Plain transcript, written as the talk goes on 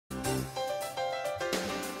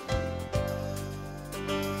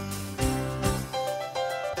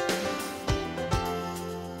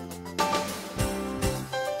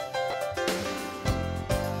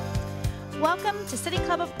to City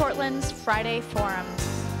Club of Portland's Friday Forum.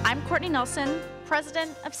 I'm Courtney Nelson,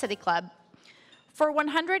 President of City Club. For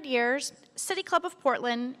 100 years, City Club of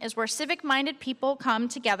Portland is where civic-minded people come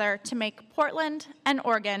together to make Portland and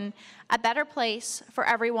Oregon a better place for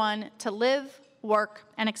everyone to live, work,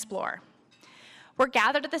 and explore. We're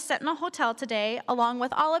gathered at the Sentinel Hotel today, along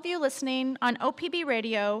with all of you listening on OPB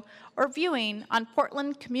Radio or viewing on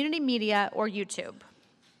Portland Community Media or YouTube.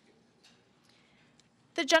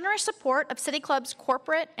 The generous support of City Club's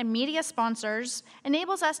corporate and media sponsors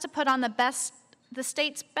enables us to put on the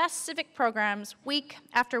state's best civic programs week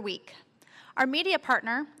after week. Our media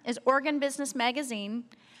partner is Oregon Business Magazine,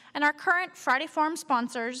 and our current Friday Forum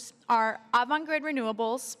sponsors are Avangrid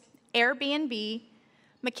Renewables, Airbnb,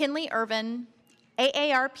 McKinley Irvin,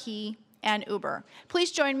 AARP, and Uber.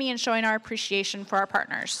 Please join me in showing our appreciation for our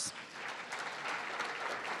partners.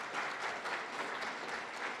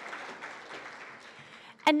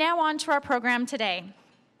 And now on to our program today.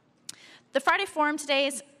 The Friday Forum today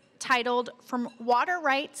is titled From Water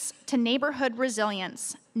Rights to Neighborhood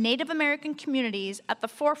Resilience, Native American Communities at the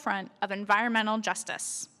Forefront of Environmental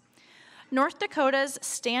Justice. North Dakota's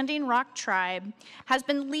Standing Rock Tribe has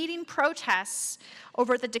been leading protests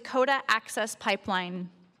over the Dakota Access Pipeline.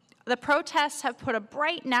 The protests have put a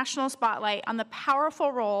bright national spotlight on the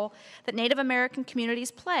powerful role that Native American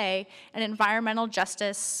communities play in environmental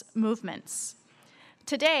justice movements.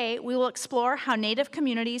 Today, we will explore how Native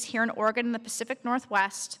communities here in Oregon and the Pacific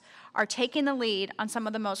Northwest are taking the lead on some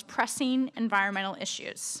of the most pressing environmental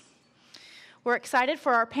issues. We're excited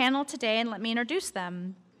for our panel today, and let me introduce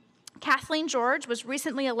them. Kathleen George was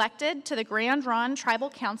recently elected to the Grand Ronde Tribal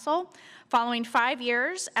Council following 5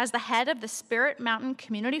 years as the head of the Spirit Mountain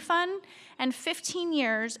Community Fund and 15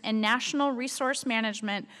 years in National Resource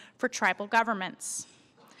Management for tribal governments.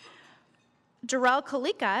 Darrell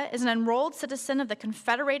Kalika is an enrolled citizen of the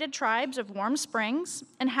Confederated Tribes of Warm Springs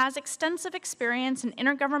and has extensive experience in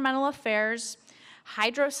intergovernmental affairs,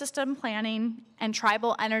 hydro system planning, and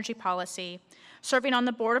tribal energy policy, serving on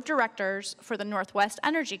the board of directors for the Northwest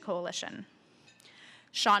Energy Coalition.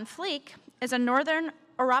 Sean Fleek is a Northern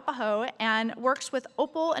Arapaho and works with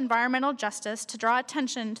Opal Environmental Justice to draw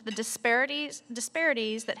attention to the disparities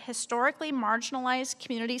that historically marginalized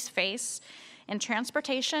communities face in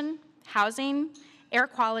transportation, housing, air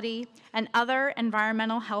quality, and environmental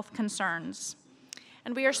environmental health concerns.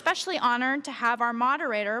 And we are especially honored to have our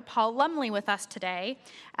moderator, Paul Lumley, with us today,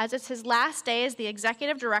 as it's his last day as the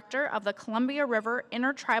executive director of the Columbia River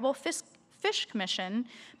Intertribal Fish Commission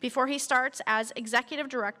before he starts as executive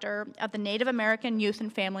director of the Native American Youth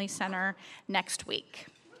and Family Center next week.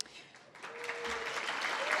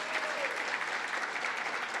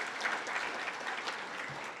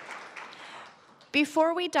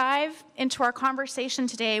 Before we dive into our conversation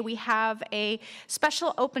today, we have a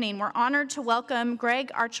special opening. We're honored to welcome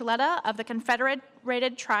Greg Archuleta of the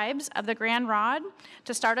Confederated Tribes of the Grand Ronde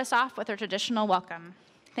to start us off with our traditional welcome.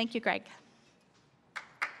 Thank you, Greg.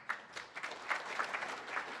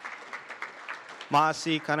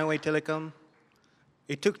 Maasi Kanawe Tilikum,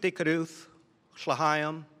 Itukti Karuth,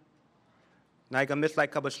 Shlahayam, Naiga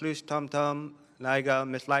Mislike Kabaslush Tum Tum, Naiga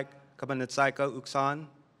Mislike Kabanitsaika Uksan,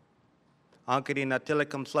 Ankari na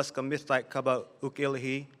Tilikam Sluska Mislike Kaba Uk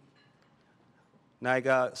Ilihi,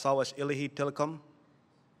 Naiga Sawas Ilihi Tilikam,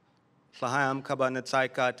 Shlahayam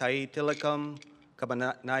Kabanitsaika Tai Tilikam,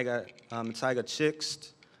 Kabanaiga Mitsaiga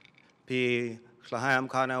Sixt, P. Shlahayam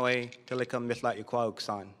Kanawe Tilikam Mislike Ukwa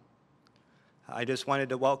Uksan. I just wanted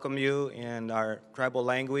to welcome you in our tribal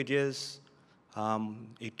languages.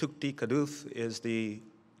 Itukti Kaduth is the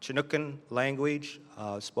Chinookan language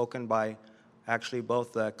spoken by actually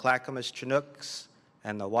both the Clackamas Chinooks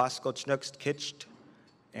and the Wasco Chinooks Kitched,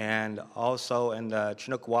 and also in the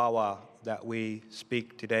Chinook Wawa that we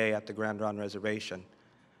speak today at the Grand Ronde Reservation.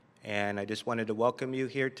 And I just wanted to welcome you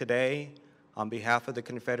here today on behalf of the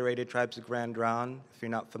Confederated Tribes of Grand Ronde. If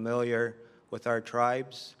you're not familiar with our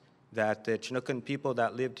tribes, that the Chinookan people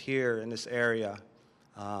that lived here in this area,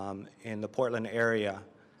 in the Portland area,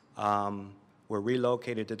 were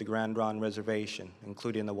relocated to the Grand Ronde Reservation,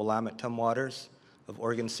 including the Willamette Tumwaters of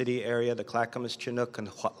Oregon City area, the Clackamas Chinook, and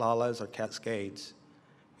the Huatlalas or Cascades.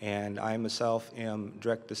 And I myself am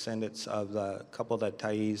direct descendants of the couple of the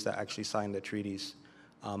Thais that actually signed the treaties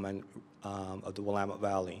of the Willamette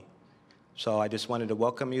Valley. So I just wanted to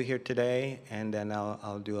welcome you here today, and then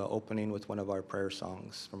I'll do an opening with one of our prayer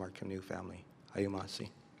songs from our canoe family. Ayumasi.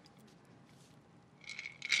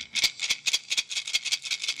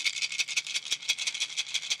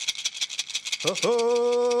 Oh,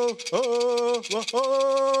 oh, oh,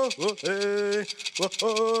 oh, oh, hey,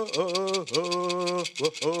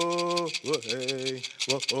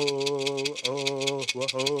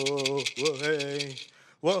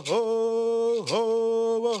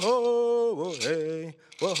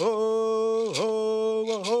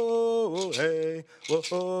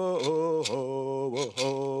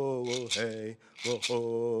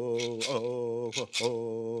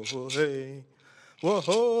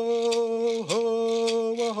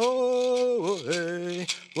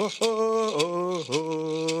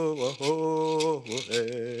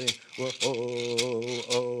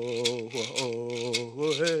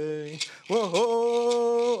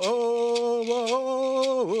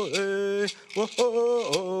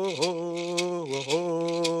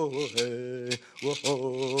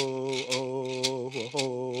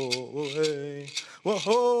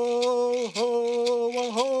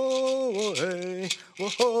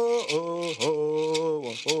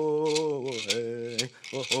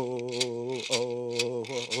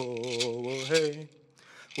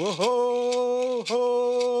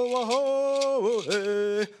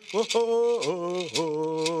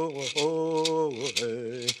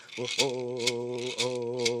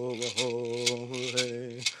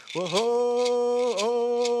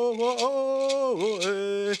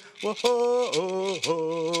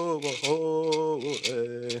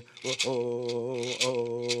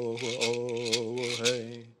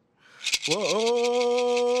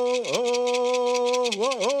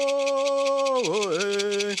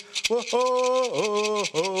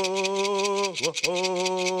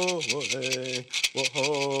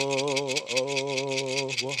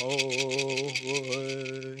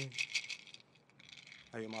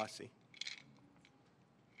 Ayumasi.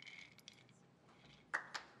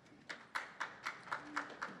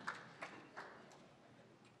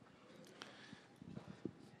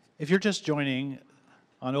 If you're just joining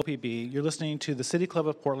on OPB, you're listening to the City Club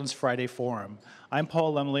of Portland's Friday Forum. I'm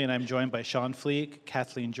Paul Lumley, and I'm joined by Sean Fleek,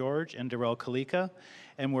 Kathleen George, and Darrell Kalika,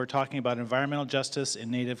 and we're talking about environmental justice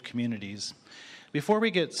in Native communities. Before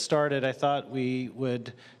we get started, I thought we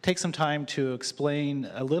would take some time to explain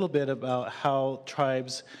a little bit about how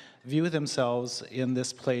tribes view themselves in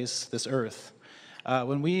this place, this earth.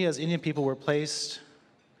 When we as Indian people were placed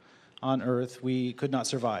on earth, we could not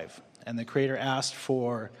survive, and the Creator asked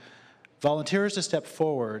for volunteers to step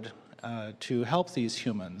forward to help these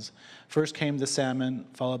humans. First came the salmon,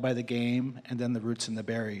 followed by the game, and then the roots and the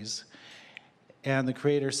berries. And the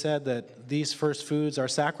Creator said that these first foods are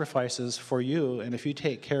sacrifices for you, and if you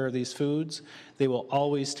take care of these foods, they will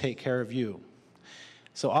always take care of you.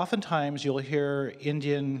 So oftentimes you'll hear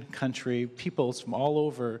Indian country peoples from all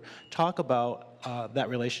over talk about that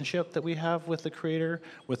relationship that we have with the Creator,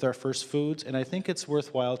 with our first foods, and I think it's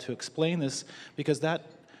worthwhile to explain this because that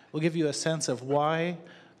will give you a sense of why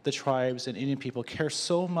the tribes and Indian people care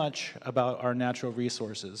so much about our natural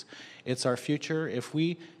resources. It's our future. If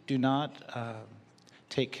we do not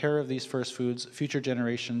take care of these first foods, future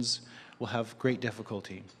generations will have great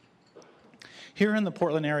difficulty. Here in the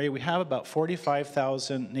Portland area, we have about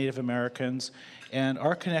 45,000 Native Americans, and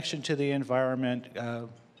our connection to the environment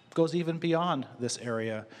goes even beyond this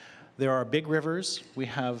area. There are big rivers, we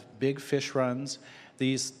have big fish runs.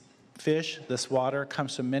 These fish, this water,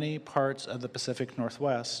 comes from many parts of the Pacific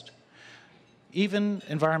Northwest. Even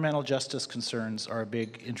environmental justice concerns are a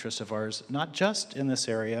big interest of ours, not just in this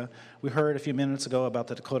area. We heard a few minutes ago about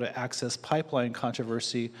the Dakota Access Pipeline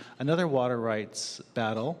controversy, another water rights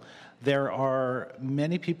battle. There are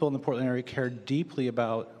many people in the Portland area care deeply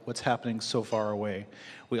about what's happening so far away.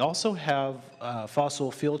 We also have fossil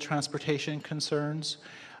fuel transportation concerns,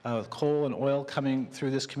 coal and oil coming through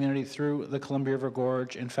this community, through the Columbia River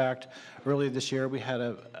Gorge. In fact, earlier this year, we had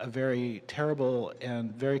a very terrible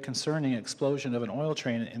and very concerning explosion of an oil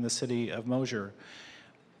train in the city of Mosier.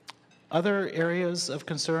 Other areas of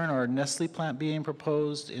concern are Nestle plant being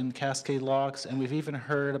proposed in Cascade Locks, and we've even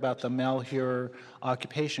heard about the Malheur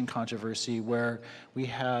occupation controversy, where we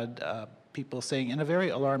had people saying in a very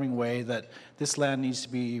alarming way that this land needs to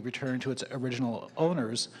be returned to its original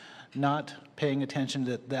owners, not paying attention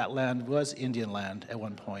that that land was Indian land at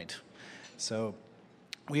one point. So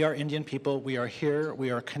we are Indian people, we are here, we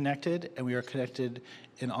are connected, and we are connected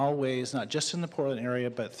in all ways, not just in the Portland area,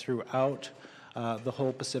 but throughout the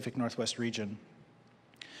whole Pacific Northwest region.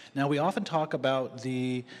 Now, we often talk about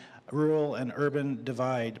the rural and urban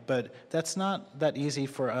divide, but that's not that easy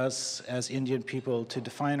for us as Indian people to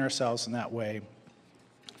define ourselves in that way.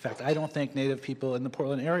 In fact, I don't think Native people in the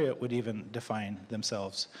Portland area would even define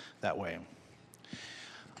themselves that way.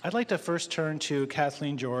 I'd like to first turn to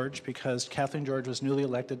Kathleen George, because Kathleen George was newly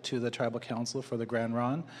elected to the Tribal Council for the Grand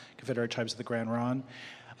Ronde, Confederate Tribes of the Grand Ronde.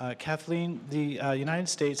 Kathleen, the United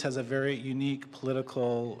States has a very unique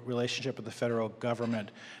political relationship with the federal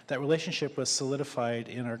government. That relationship was solidified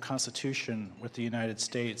in our Constitution with the United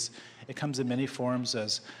States. It comes in many forms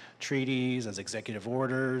as treaties, as executive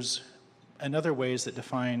orders, and other ways that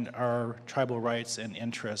define our tribal rights and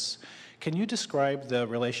interests. Can you describe the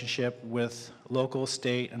relationship with local,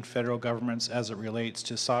 state, and federal governments as it relates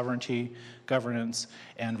to sovereignty, governance,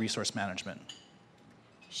 and resource management?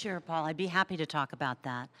 Sure, Paul. I'd be happy to talk about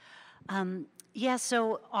that.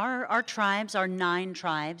 So our tribes, our 9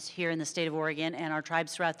 tribes here in the state of Oregon, and our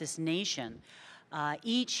tribes throughout this nation,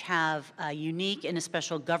 each have a unique and a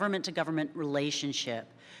special government-to-government relationship,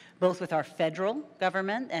 both with our federal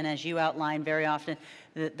government, and as you outlined very often,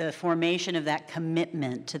 the formation of that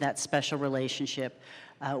commitment to that special relationship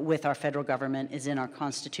with our federal government is in our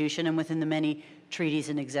Constitution and within the many treaties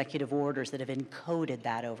and executive orders that have encoded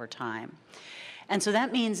that over time. And so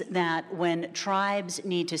that means that when tribes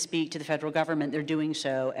need to speak to the federal government, they're doing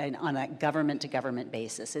so on a government-to-government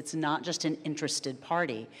basis. It's not just an interested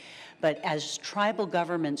party, but as tribal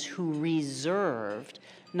governments who reserved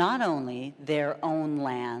not only their own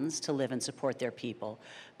lands to live and support their people,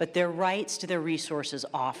 but their rights to their resources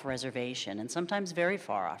off reservation, and sometimes very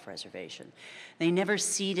far off reservation. They never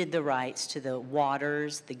ceded the rights to the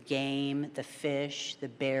waters, the game, the fish, the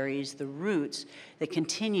berries, the roots that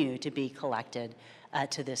continue to be collected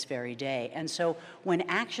to this very day. And so when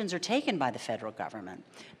actions are taken by the federal government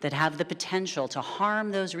that have the potential to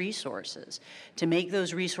harm those resources, to make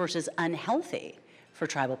those resources unhealthy for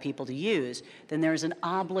tribal people to use, then there's an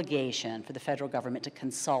obligation for the federal government to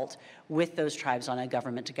consult with those tribes on a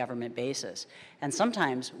government-to-government basis. And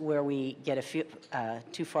sometimes where we get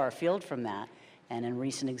too far afield from that, and in a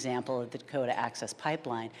recent example of the Dakota Access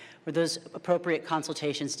Pipeline, where those appropriate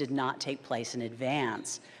consultations did not take place in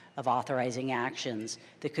advance of authorizing actions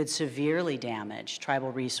that could severely damage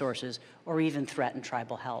tribal resources or even threaten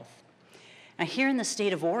tribal health. Now, here in the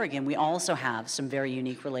state of Oregon, we also have some very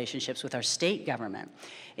unique relationships with our state government.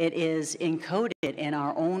 It is encoded in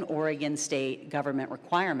our own Oregon state government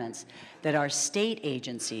requirements that our state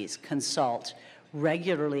agencies consult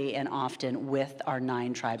regularly and often with our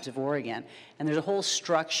 9 tribes of Oregon. And there's a whole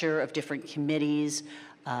structure of different committees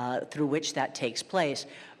through which that takes place.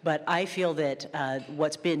 But I feel that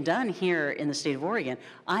what's been done here in the state of Oregon,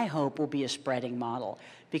 I hope will be a spreading model.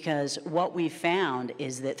 Because what we found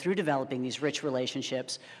is that through developing these rich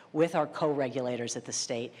relationships with our co-regulators at the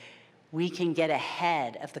state, we can get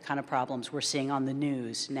ahead of the kind of problems we're seeing on the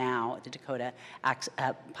news now, the Dakota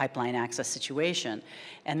Pipeline access situation.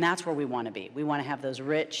 And that's where we want to be. We want to have those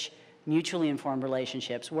rich, mutually informed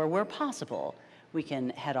relationships where, where possible, we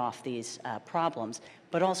can head off these problems.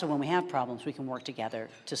 But also when we have problems, we can work together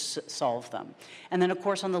to solve them. And then, of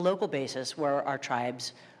course, on the local basis where our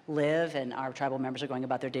tribes live and our tribal members are going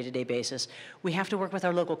about their day-to-day basis, we have to work with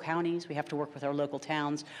our local counties, we have to work with our local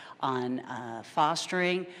towns on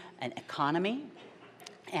fostering an economy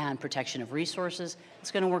and protection of resources.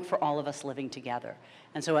 It's going to work for all of us living together.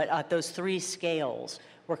 And so at those 3 scales,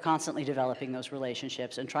 we're constantly developing those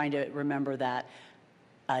relationships and trying to remember that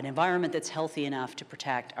an environment that's healthy enough to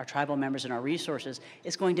protect our tribal members and our resources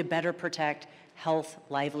is going to better protect health,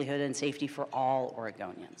 livelihood, and safety for all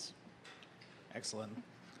Oregonians. Excellent.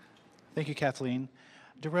 Thank you, Kathleen.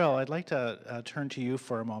 Darrell, I'd like to turn to you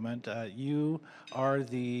for a moment. You are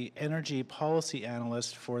the energy policy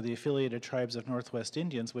analyst for the Affiliated Tribes of Northwest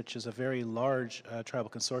Indians, which is a very large tribal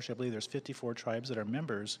consortium. I believe there's 54 tribes that are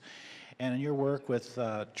members. And in your work with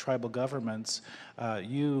tribal governments,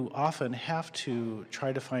 you often have to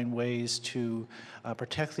try to find ways to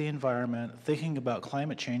protect the environment, thinking about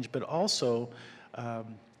climate change, but also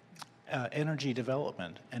energy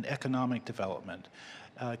development and economic development.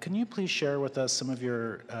 Can you please share with us some of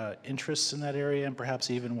your interests in that area and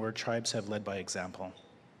perhaps even where tribes have led by example?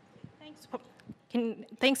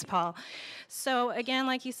 Thanks, Paul. So again,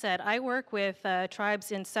 like you said, I work with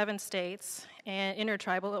tribes in 7 states and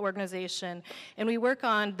intertribal organization, and we work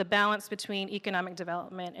on the balance between economic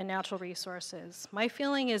development and natural resources. My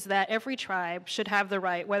feeling is that every tribe should have the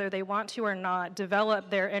right, whether they want to or not,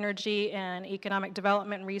 develop their energy and economic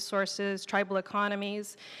development resources, tribal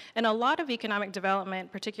economies, and a lot of economic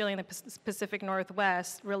development, particularly in the Pacific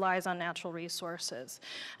Northwest, relies on natural resources,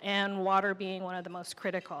 and water being one of the most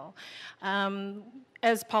critical.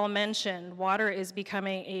 As Paul mentioned, water is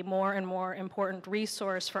becoming a more and more important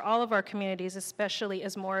resource for all of our communities, especially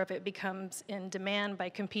as more of it becomes in demand by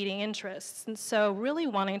competing interests. And so really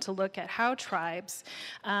wanting to look at how tribes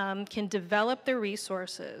can develop their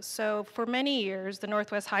resources. So for many years, the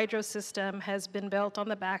Northwest Hydro System has been built on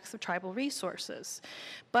the backs of tribal resources.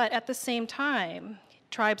 But at the same time,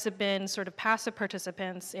 tribes have been sort of passive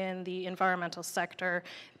participants in the environmental sector,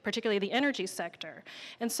 particularly the energy sector.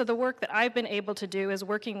 And so the work that I've been able to do is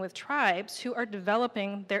working with tribes who are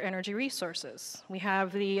developing their energy resources. We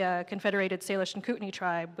have the Confederated Salish and Kootenai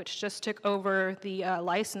tribe, which just took over the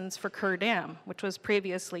license for Kerr Dam, which was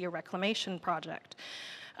previously a reclamation project.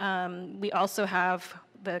 We also have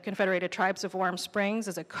the Confederated Tribes of Warm Springs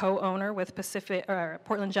as a co-owner with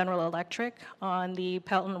Portland General Electric on the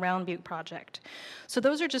Pelton Round Butte project. So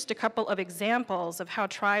those are just a couple of examples of how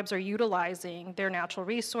tribes are utilizing their natural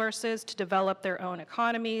resources to develop their own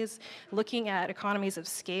economies, looking at economies of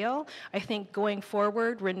scale. I think going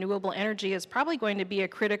forward, renewable energy is probably going to be a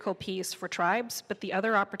critical piece for tribes, but the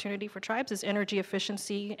other opportunity for tribes is energy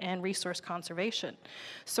efficiency and resource conservation.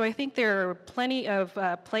 So I think there are plenty of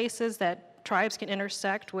places that tribes can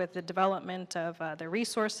intersect with the development of their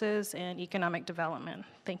resources and economic development.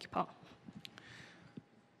 Thank you, Paul.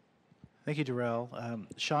 Thank you, Darrell.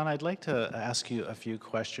 Sean, I'd like to ask you a few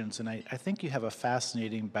questions, and I think you have a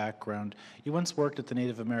fascinating background. You once worked at the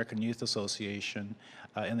Native American Youth Association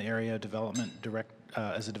in the area of development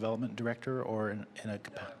as a development director, or in a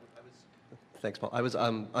Thanks, Paul. I was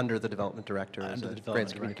under the development director as a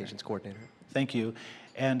grants communications coordinator. Thank you.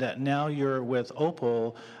 And now you're with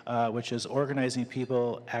OPAL, which is Organizing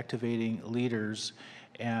People, Activating Leaders,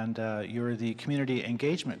 and you're the Community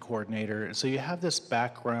Engagement Coordinator. So you have this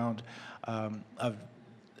background of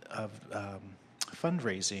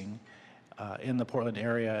fundraising in the Portland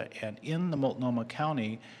area, and in the Multnomah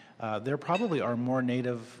County, there probably are more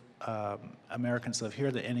Native Americans live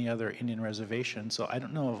here than any other Indian reservation. So I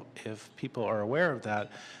don't know if people are aware of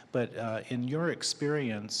that, but in your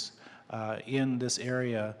experience in this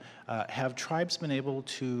area, have tribes been able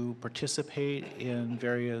to participate in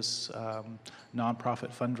various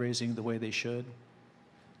nonprofit fundraising the way they should?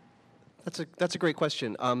 That's a great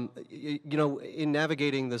question. You know, in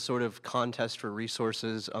navigating the sort of contest for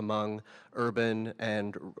resources among urban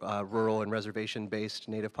and rural and reservation-based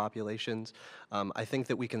Native populations, I think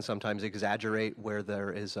that we can sometimes exaggerate where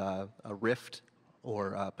there is a rift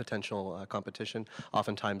or potential competition.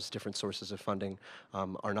 Oftentimes, different sources of funding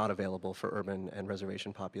are not available for urban and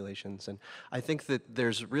reservation populations. And I think that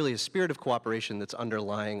there's really a spirit of cooperation that's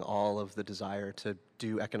underlying all of the desire to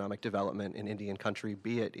do economic development in Indian country,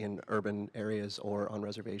 be it in urban areas or on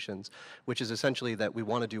reservations, which is essentially that we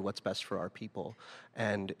want to do what's best for our people.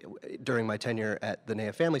 And during my tenure at the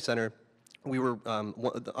Naya Family Center, we were,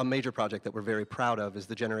 a major project that we're very proud of is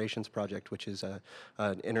the Generations Project, which is an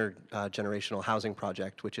intergenerational housing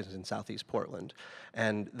project, which is in Southeast Portland.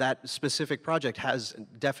 And that specific project has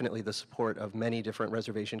definitely the support of many different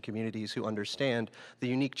reservation communities who understand the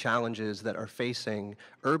unique challenges that are facing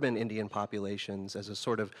urban Indian populations as a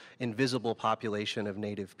sort of invisible population of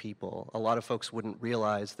Native people. A lot of folks wouldn't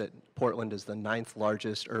realize that Portland is the 9th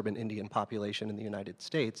largest urban Indian population in the United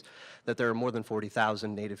States, that there are more than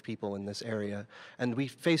 40,000 Native people in this area. And we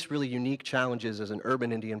face really unique challenges as an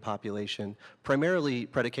urban Indian population, primarily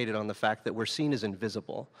predicated on the fact that we're seen as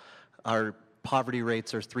invisible. Our poverty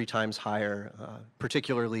rates are 3 times higher,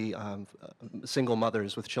 particularly single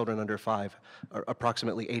mothers with children under 5, are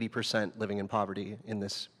approximately 80% living in poverty in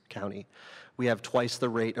this county. We have twice the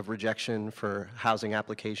rate of rejection for housing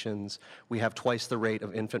applications. We have twice the rate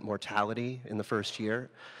of infant mortality in the first year.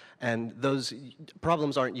 And those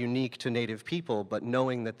problems aren't unique to Native people, but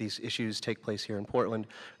knowing that these issues take place here in Portland,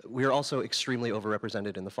 we are also extremely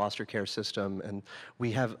overrepresented in the foster care system, and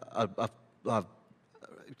we have a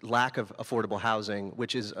lack of affordable housing,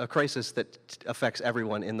 which is a crisis that affects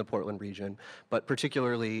everyone in the Portland region, but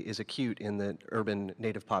particularly is acute in the urban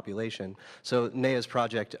Native population. So NAYA's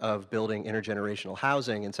project of building intergenerational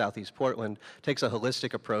housing in Southeast Portland takes a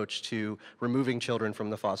holistic approach to removing children from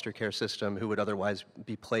the foster care system who would otherwise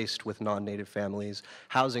be placed with non-Native families,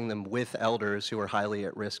 housing them with elders who are highly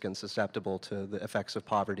at risk and susceptible to the effects of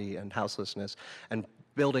poverty and houselessness, and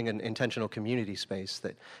building an intentional community space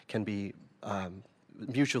that can be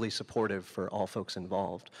mutually supportive for all folks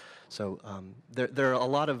involved. So there are a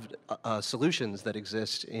lot of solutions that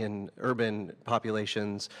exist in urban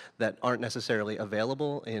populations that aren't necessarily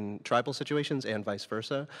available in tribal situations and vice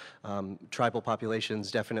versa. Tribal populations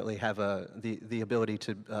definitely have the ability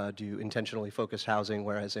to do intentionally focused housing,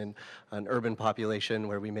 whereas in an urban population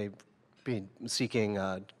where we may be seeking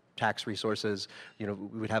tax resources, you know,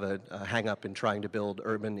 we would have a hang up in trying to build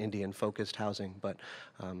urban Indian focused housing. But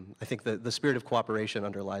I think the spirit of cooperation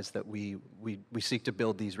underlies that we seek to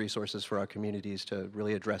build these resources for our communities to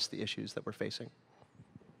really address the issues that we're facing.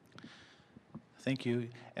 Thank you.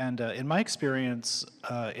 And in my experience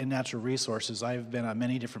in natural resources, I've been on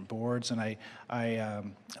many different boards, and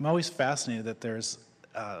I'm always fascinated that there's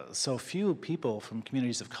so few people from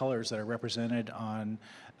communities of colors that are represented in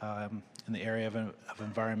the area of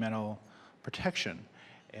environmental protection.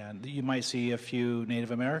 And you might see a few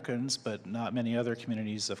Native Americans, but not many other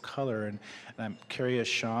communities of color. And I'm curious,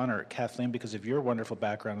 Sean or Kathleen, because of your wonderful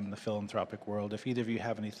background in the philanthropic world, if either of you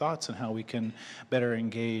have any thoughts on how we can better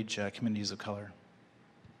engage communities of color.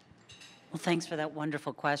 Well, thanks for that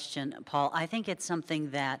wonderful question, Paul. I think it's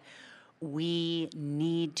something that we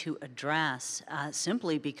need to address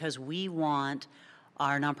simply because we want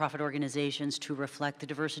our nonprofit organizations to reflect the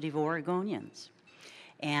diversity of Oregonians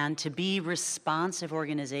and to be responsive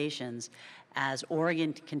organizations as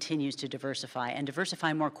Oregon continues to diversify and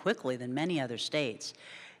diversify more quickly than many other states.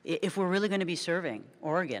 If we're really going to be serving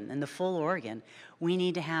Oregon and the full Oregon, we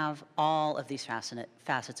need to have all of these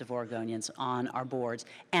facets of Oregonians on our boards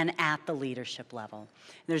and at the leadership level.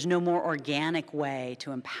 There's no more organic way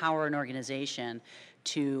to empower an organization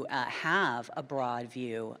to have a broad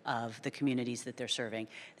view of the communities that they're serving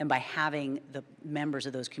than by having the members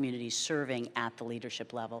of those communities serving at the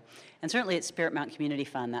leadership level. And certainly at Spirit Mountain Community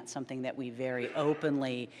Fund, that's something that we very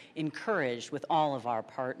openly encourage with all of our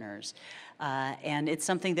partners. And it's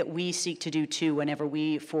something that we seek to do too whenever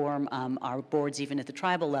we form our boards, even at the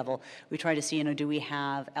tribal level. We try to see, do we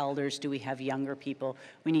have elders? Do we have younger people?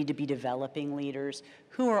 We need to be developing leaders.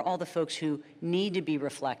 Who are all the folks who need to be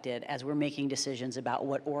reflected as we're making decisions about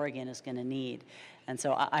what Oregon is going to need? And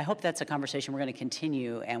so I hope that's a conversation we're going to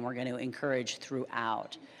continue and we're going to encourage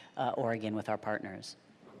throughout Oregon with our partners.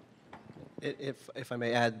 If I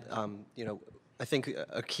may add, I think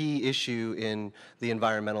a key issue in the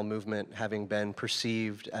environmental movement, having been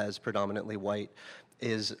perceived as predominantly white,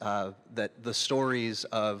 is that the stories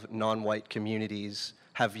of non-white communities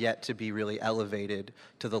have yet to be really elevated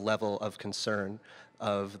to the level of concern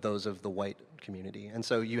of those of the white community. And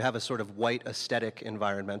so you have a sort of white aesthetic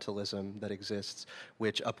environmentalism that exists,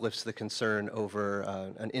 which uplifts the concern over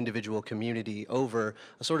an individual community over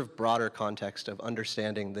a sort of broader context of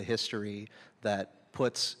understanding the history that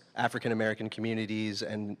puts African American communities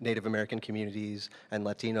and Native American communities and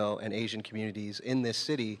Latino and Asian communities in this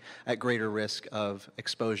city at greater risk of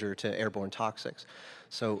exposure to airborne toxics.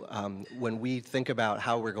 So when we think about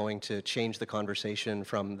how we're going to change the conversation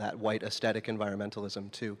from that white aesthetic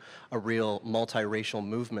environmentalism to a real multiracial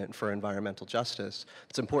movement for environmental justice,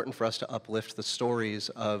 it's important for us to uplift the stories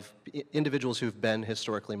of individuals who've been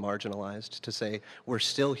historically marginalized, to say, we're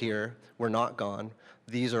still here, we're not gone.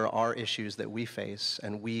 These are our issues that we face,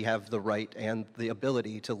 and we have the right and the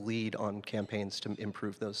ability to lead on campaigns to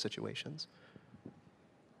improve those situations.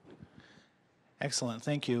 Excellent,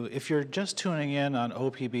 thank you. If you're just tuning in on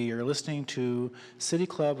OPB, you're listening to City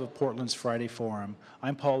Club of Portland's Friday Forum.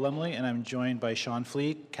 I'm Paul Lemley, and I'm joined by Sean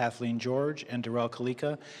Fleek, Kathleen George, and Darrell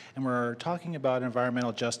Kalika, and we're talking about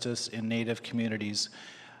environmental justice in Native communities.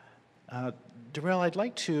 Darrell, I'd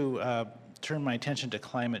like to turn my attention to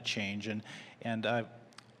climate change, and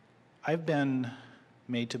I've been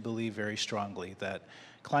made to believe very strongly that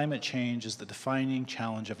climate change is the defining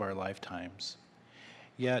challenge of our lifetimes.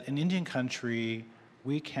 Yet in Indian country,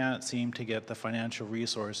 we can't seem to get the financial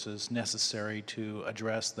resources necessary to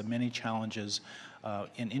address the many challenges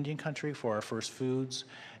in Indian country for our first foods,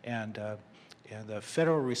 and the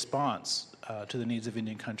federal response to the needs of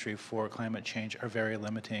Indian country for climate change are very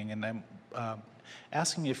limiting. And I'm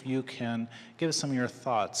asking if you can give us some of your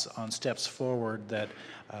thoughts on steps forward that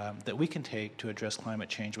we can take to address climate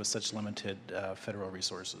change with such limited federal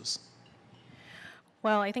resources.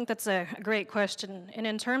 Well, I think that's a great question. And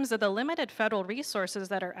in terms of the limited federal resources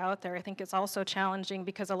that are out there, I think it's also challenging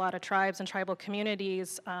because a lot of tribes and tribal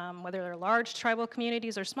communities, whether they're large tribal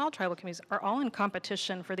communities or small tribal communities, are all in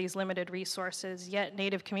competition for these limited resources, yet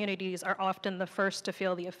Native communities are often the first to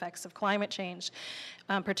feel the effects of climate change,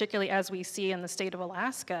 particularly as we see in the state of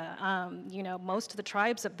Alaska. Most of the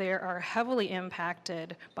tribes up there are heavily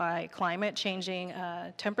impacted by climate changing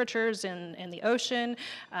temperatures in the ocean.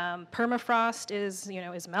 Permafrost is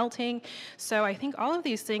melting. So I think all of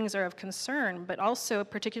these things are of concern, but also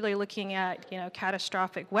particularly looking at,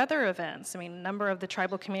 catastrophic weather events. I mean, a number of the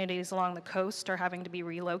tribal communities along the coast are having to be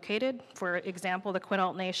relocated. For example, the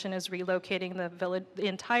Quinault Nation is relocating the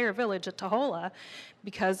entire village at Tahola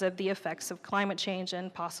because of the effects of climate change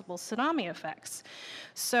and possible tsunami effects.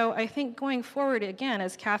 So I think going forward, again,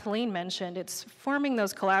 as Kathleen mentioned, it's forming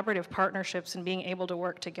those collaborative partnerships and being able to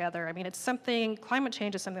work together. I mean, climate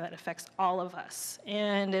change is something that affects all of us.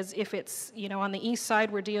 And as if it's, on the east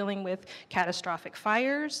side, we're dealing with catastrophic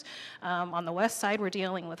fires. On the west side, we're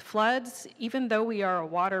dealing with floods. Even though we are a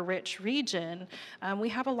water-rich region, we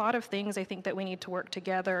have a lot of things, I think, that we need to work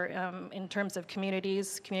together in terms of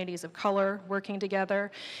communities of color working together,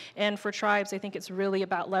 together. And for tribes, I think it's really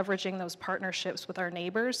about leveraging those partnerships with our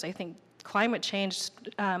neighbors. I think climate change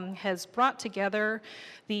has brought together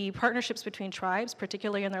the partnerships between tribes,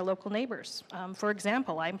 particularly in their local neighbors. For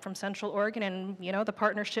example, I'm from Central Oregon, and the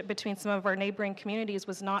partnership between some of our neighboring communities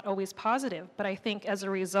was not always positive, but I think as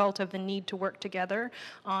a result of the need to work together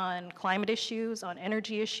on climate issues, on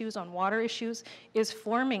energy issues, on water issues, is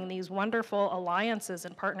forming these wonderful alliances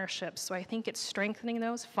and partnerships. So I think it's strengthening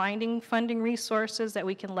those, finding funding resources that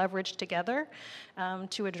we can leverage together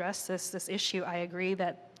to address this issue. I agree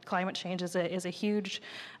that climate change is a huge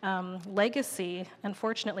legacy,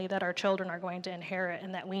 unfortunately, that our children are going to inherit,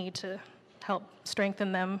 and that we need to help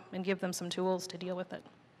strengthen them and give them some tools to deal with it.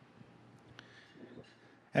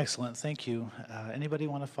 Excellent, thank you. Anybody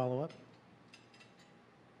want to follow up?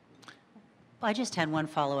 I just had one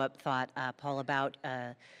follow-up thought, Paul, about,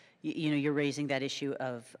 you're raising that issue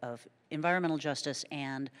of environmental justice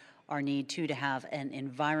and our need to have an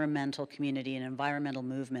environmental community, an environmental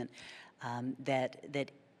movement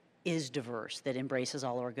that is diverse, that embraces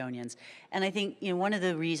all Oregonians. And I think one of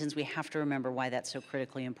the reasons we have to remember why that's so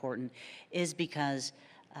critically important is because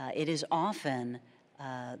it is often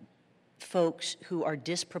folks who are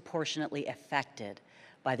disproportionately affected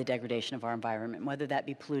by the degradation of our environment, whether that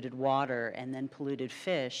be polluted water and then polluted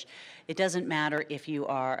fish. It doesn't matter if you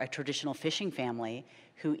are a traditional fishing family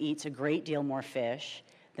who eats a great deal more fish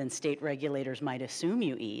than state regulators might assume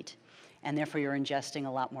you eat, and therefore you're ingesting a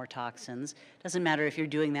lot more toxins. Doesn't matter if you're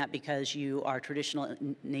doing that because you are traditional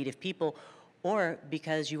native people or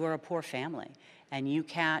because you are a poor family and you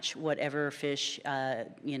catch whatever fish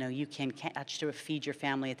you can catch to feed your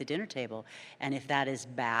family at the dinner table. And if that is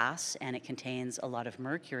bass and it contains a lot of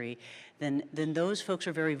mercury, then those folks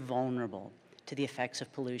are very vulnerable to the effects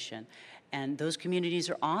of pollution. And those communities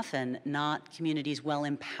are often not communities well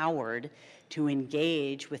empowered to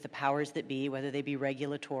engage with the powers that be, whether they be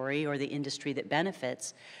regulatory or the industry that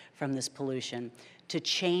benefits from this pollution, to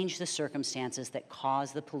change the circumstances that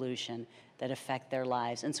cause the pollution that affect their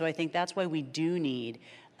lives. And so I think that's why we do need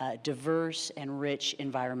diverse and rich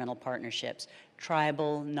environmental partnerships,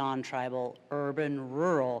 tribal, non-tribal, urban,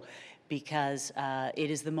 rural, because it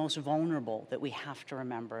is the most vulnerable that we have to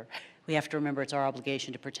remember. We have to remember it's our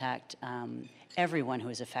obligation to protect everyone who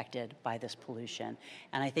is affected by this pollution.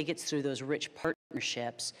 And I think it's through those rich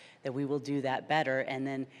partnerships that we will do that better. And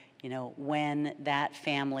then, when that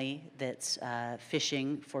family that's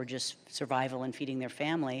fishing for just survival and feeding their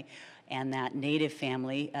family, and that native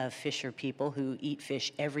family of fisher people who eat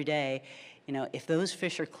fish every day, if those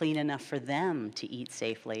fish are clean enough for them to eat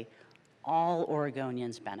safely, all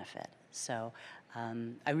Oregonians benefit. So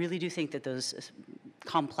I really do think that those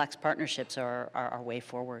complex partnerships are our way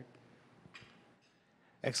forward.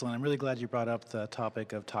 Excellent. I'm really glad you brought up the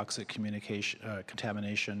topic of toxic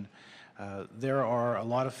contamination. There are a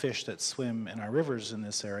lot of fish that swim in our rivers in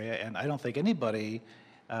this area, and I don't think anybody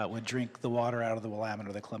would drink the water out of the Willamette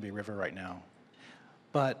or the Columbia River right now.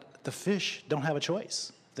 But the fish don't have a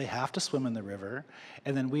choice. They have to swim in the river,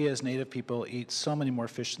 and then we as Native people eat so many more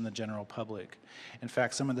fish than the general public. In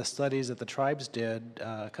fact, some of the studies that the tribes did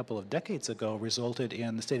a couple of decades ago resulted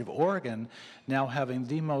in the state of Oregon now having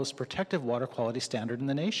the most protective water quality standard in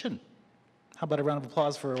the nation. How about a round of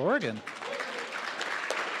applause for Oregon?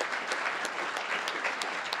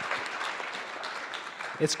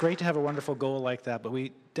 It's great to have a wonderful goal like that, but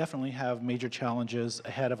we definitely have major challenges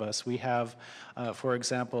ahead of us. We have, for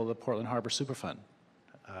example, the Portland Harbor Superfund.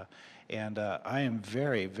 And I am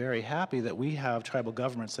very, very happy that we have tribal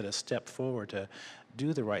governments that have stepped forward to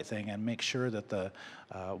do the right thing and make sure that the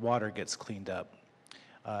water gets cleaned up.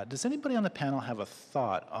 Does anybody on the panel have a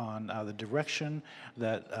thought on the direction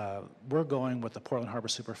that we're going with the Portland Harbor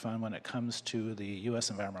Superfund when it comes to the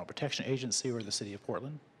U.S. Environmental Protection Agency or the City of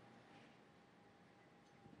Portland?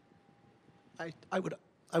 I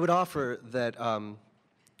would offer that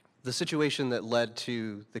the situation that led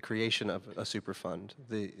to the creation of a Superfund,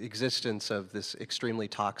 the existence of this extremely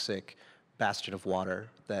toxic bastion of water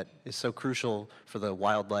that is so crucial for the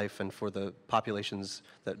wildlife and for the populations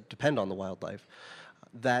that depend on the wildlife,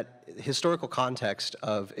 that historical context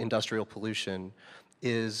of industrial pollution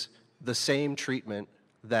is the same treatment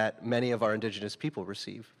that many of our indigenous people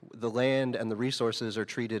receive. The land and the resources are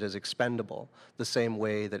treated as expendable the same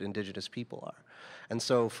way that indigenous people are. And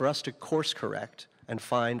so for us to course correct and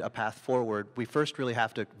find a path forward, we first really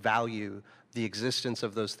have to value the existence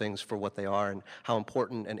of those things for what they are and how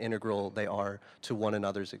important and integral they are to one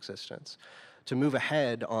another's existence. To move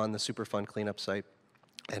ahead on the Superfund cleanup site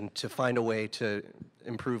and to find a way to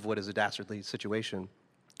improve what is a dastardly situation,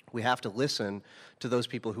 We have to listen to those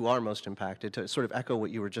people who are most impacted, to sort of echo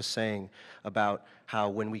what you were just saying about how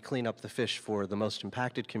when we clean up the fish for the most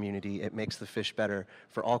impacted community, it makes the fish better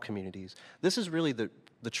for all communities. This is really the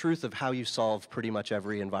truth of how you solve pretty much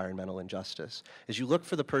every environmental injustice, is you look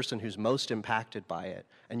for the person who's most impacted by it,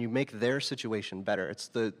 and you make their situation better. It's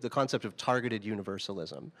the concept of targeted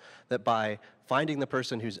universalism, that by finding the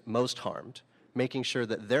person who's most harmed, making sure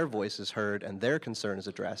that their voice is heard and their concern is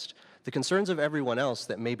addressed, the concerns of everyone else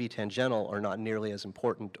that may be tangential or not nearly as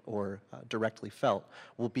important or directly felt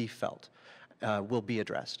will be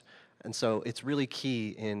addressed. And so it's really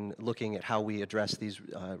key in looking at how we address these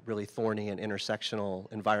really thorny and intersectional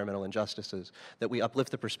environmental injustices, that we uplift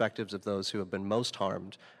the perspectives of those who have been most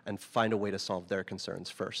harmed and find a way to solve their concerns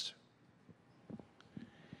first.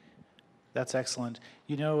 That's excellent.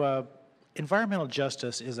 You know, environmental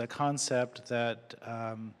justice is a concept that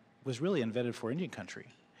was really invented for Indian country.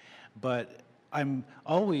 But I'm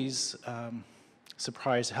always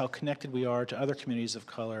surprised how connected we are to other communities of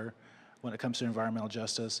color when it comes to environmental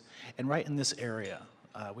justice. And right in this area,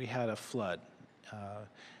 we had a flood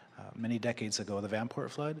many decades ago, the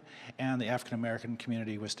Vanport flood, and the African American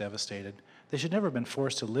community was devastated. They should never have been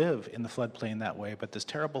forced to live in the floodplain that way, but this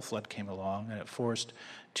terrible flood came along and it forced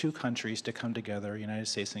two countries to come together, United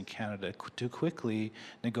States and Canada, to quickly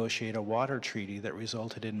negotiate a water treaty that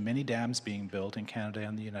resulted in many dams being built in Canada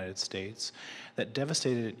and the United States that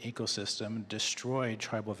devastated an ecosystem, destroyed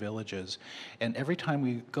tribal villages. And every time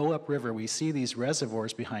we go upriver, we see these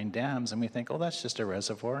reservoirs behind dams and we think, oh, that's just a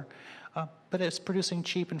reservoir. But it's producing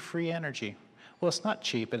cheap and free energy. Well, it's not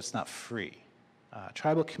cheap, but it's not free.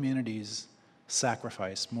 Tribal communities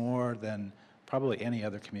sacrifice more than probably any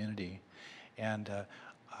other community. And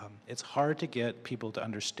it's hard to get people to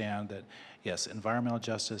understand that, yes, environmental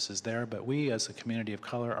justice is there, but we as a community of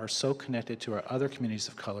color are so connected to our other communities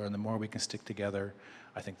of color, and the more we can stick together,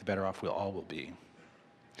 I think the better off we all will be.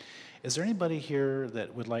 Is there anybody here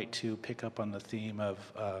that would like to pick up on the theme of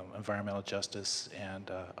environmental justice and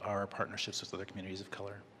our partnerships with other communities of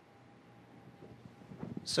color?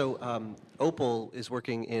 So OPAL is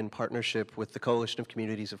working in partnership with the Coalition of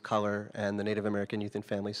Communities of Color and the Native American Youth and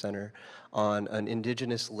Family Center on an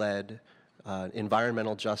indigenous-led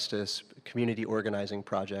environmental justice community organizing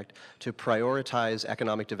project to prioritize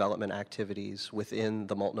economic development activities within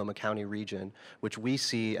the Multnomah County region, which we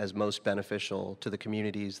see as most beneficial to the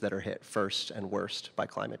communities that are hit first and worst by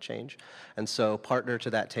climate change. And so partner to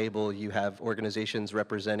that table, you have organizations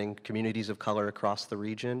representing communities of color across the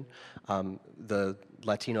region, the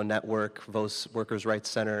Latino Network, VOS Workers' Rights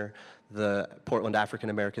Center, the Portland African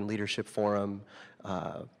American Leadership Forum,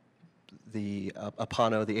 the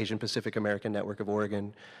APANO, the Asian Pacific American Network of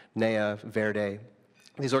Oregon, NEA, Verde.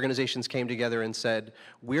 These organizations came together and said,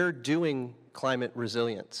 we're doing climate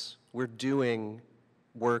resilience. We're doing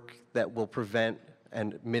work that will prevent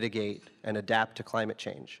and mitigate and adapt to climate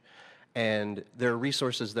change. And there are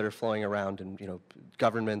resources that are flowing around, and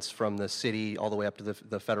governments from the city all the way up to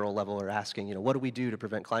the federal level are asking, what do we do to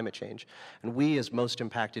prevent climate change? And we as most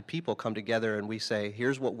impacted people come together and we say,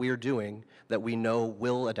 here's what we're doing that we know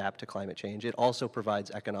will adapt to climate change. It also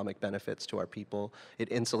provides economic benefits to our people. It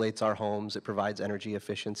insulates our homes. It provides energy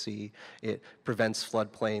efficiency. It prevents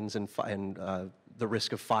floodplains and the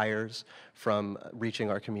risk of fires from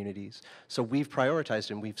reaching our communities. So we've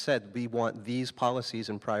prioritized and we've said we want these policies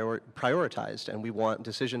and prioritized, and we want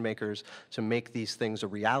decision makers to make these things a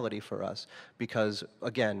reality for us, because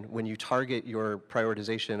again, when you target your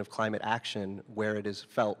prioritization of climate action where it is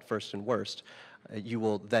felt first and worst, you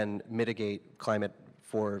will then mitigate climate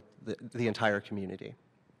for the entire community.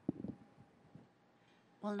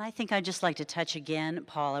 Well, and I think I'd just like to touch again,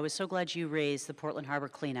 Paul, I was so glad you raised the Portland Harbor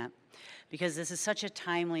cleanup, because this is such a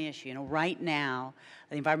timely issue. Right now,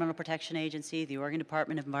 the Environmental Protection Agency, the Oregon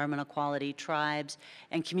Department of Environmental Quality, tribes,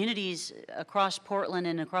 and communities across Portland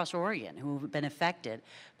and across Oregon who have been affected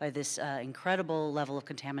by this incredible level of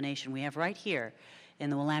contamination we have right here in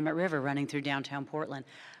the Willamette River running through downtown Portland.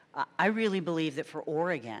 I really believe that for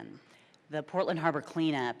Oregon, the Portland Harbor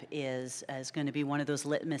cleanup is going to be one of those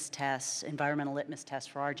litmus tests, environmental litmus tests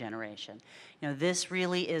for our generation. This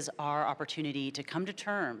really is our opportunity to come to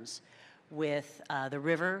terms with the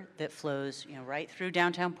river that flows right through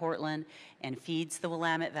downtown Portland and feeds the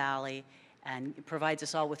Willamette Valley and provides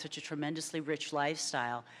us all with such a tremendously rich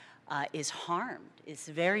lifestyle, is harmed, is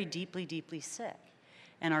very deeply, deeply sick.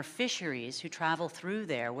 And our fisheries who travel through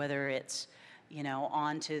there, whether it's you know,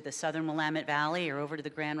 onto the southern Willamette Valley or over to the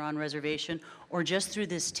Grand Ronde Reservation, or just through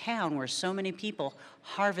this town where so many people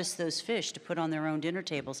harvest those fish to put on their own dinner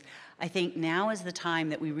tables. I think now is the time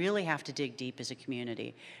that we really have to dig deep as a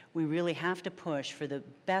community. We really have to push for the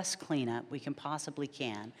best cleanup we can possibly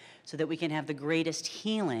can so that we can have the greatest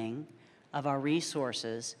healing of our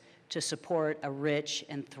resources to support a rich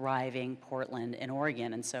and thriving Portland and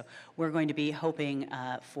Oregon. And so we're going to be hoping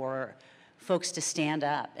for folks to stand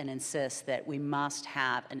up and insist that we must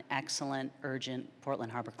have an excellent, urgent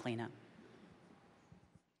Portland Harbor cleanup.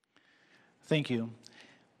 Thank you.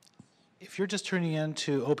 If you're just tuning in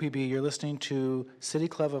to OPB, you're listening to City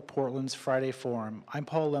Club of Portland's Friday Forum. I'm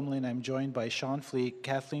Paul Lemley, and I'm joined by Sean Fleek,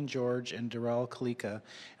 Kathleen George, and Darrell Kalika, and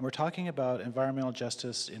we're talking about environmental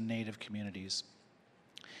justice in Native communities.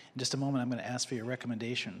 In just a moment, I'm going to ask for your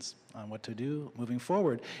recommendations on what to do moving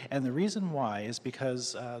forward. And the reason why is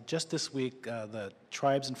because just this week, the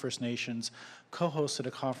Tribes and First Nations co-hosted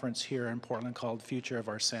a conference here in Portland called Future of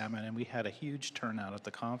Our Salmon, and we had a huge turnout at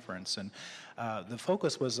the conference. And the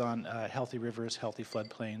focus was on healthy rivers, healthy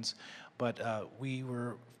floodplains, but we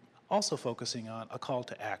were also focusing on a call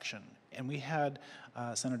to action. And we had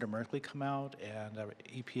Senator Merkley come out, and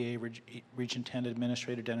EPA Region 10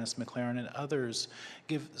 Administrator Dennis McLaren and others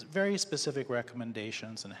give very specific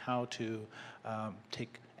recommendations on how to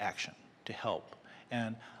take action to help.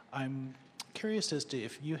 And I'm curious as to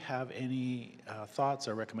if you have any thoughts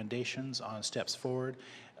or recommendations on steps forward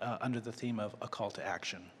under the theme of a call to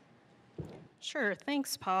action. Sure,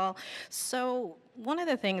 thanks, Paul. So one of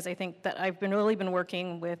the things I think that I've really been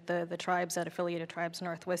working with the tribes at Affiliated Tribes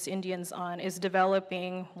Northwest Indians on is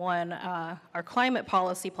developing our climate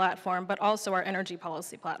policy platform, but also our energy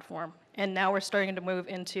policy platform. And now we're starting to move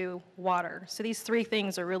into water. So these three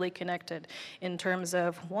things are really connected in terms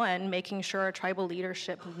of, one, making sure our tribal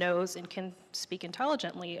leadership knows and can speak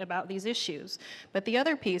intelligently about these issues. But the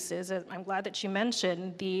other piece is, I'm glad that you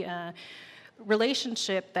mentioned the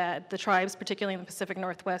relationship that the tribes, particularly in the Pacific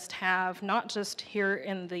Northwest, have, not just here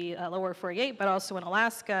in the lower 48, but also in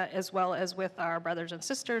Alaska, as well as with our brothers and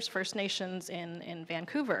sisters, First Nations in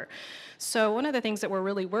Vancouver. So one of the things that we're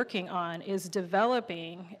really working on is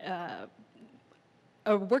developing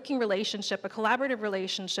a working relationship, a collaborative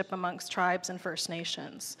relationship amongst tribes and First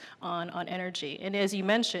Nations on energy. And as you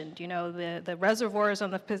mentioned, you know, the reservoirs on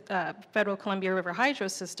the Federal Columbia River Hydro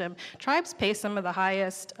System, tribes pay some of the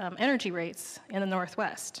highest energy rates in the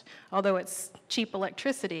Northwest. Although it's cheap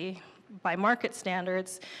electricity by market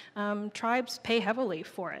standards, tribes pay heavily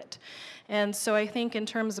for it. And so I think in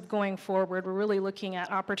terms of going forward, we're really looking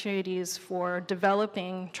at opportunities for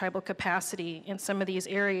developing tribal capacity in some of these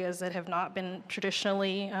areas that have not been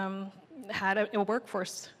traditionally had a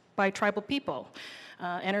workforce by tribal people.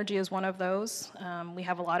 Energy is one of those. We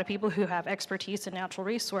have a lot of people who have expertise in natural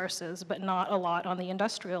resources, but not a lot on the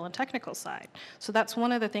industrial and technical side. So that's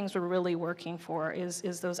one of the things we're really working for is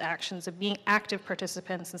those actions of being active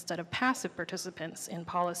participants instead of passive participants in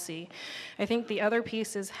policy. I think the other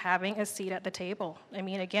piece is having a seat at the table. I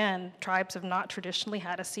mean, again, tribes have not traditionally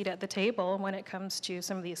had a seat at the table when it comes to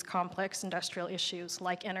some of these complex industrial issues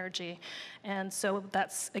like energy. And so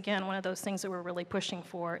that's, again, one of those things that we're really pushing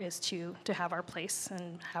for is to have our place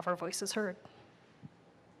and have our voices heard.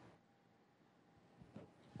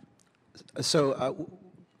 So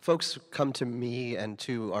folks come to me and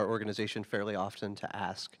to our organization fairly often to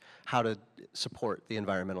ask how to support the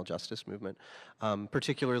environmental justice movement,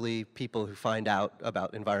 particularly people who find out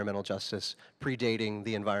about environmental justice predating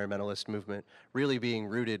the environmentalist movement, really being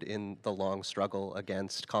rooted in the long struggle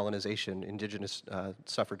against colonization. Indigenous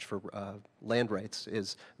suffrage for land rights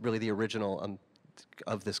is really the original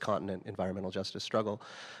of this continent environmental justice struggle.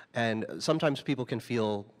 And sometimes people can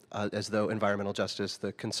feel as though environmental justice,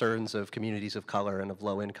 the concerns of communities of color and of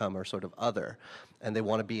low income are sort of other, and they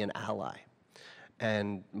want to be an ally.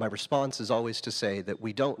 And my response is always to say that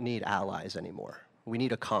we don't need allies anymore. We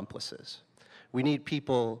need accomplices. We need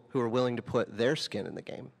people who are willing to put their skin in the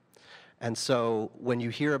game. And so when you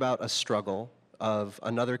hear about a struggle of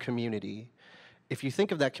another community, if you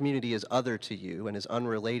think of that community as other to you and as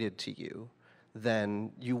unrelated to you,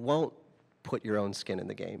 then you won't put your own skin in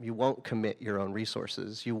the game. You won't commit your own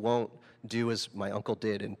resources. You won't do as my uncle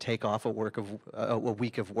did and take off a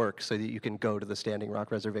week of work so that you can go to the Standing Rock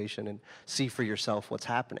Reservation and see for yourself what's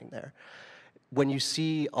happening there. When you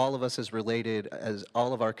see all of us as related, as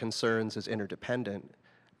all of our concerns as interdependent,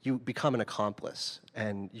 you become an accomplice,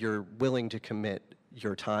 and you're willing to commit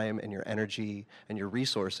your time and your energy and your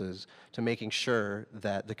resources to making sure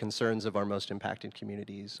that the concerns of our most impacted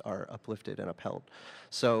communities are uplifted and upheld.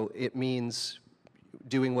 So it means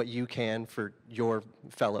doing what you can for your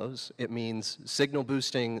fellows. It means signal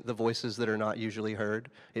boosting the voices that are not usually heard.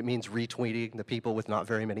 It means retweeting the people with not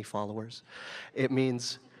very many followers. It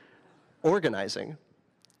means organizing.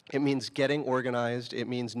 It means getting organized. It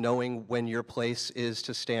means knowing when your place is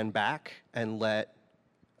to stand back and let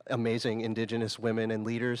amazing indigenous women and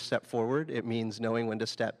leaders step forward. It means knowing when to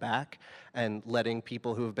step back and letting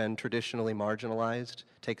people who have been traditionally marginalized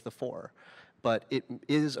take the fore. But it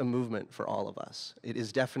is a movement for all of us. It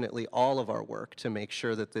is definitely all of our work to make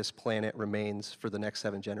sure that this planet remains for the next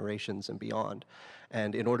 7 generations and beyond.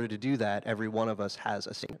 And in order to do that, every one of us has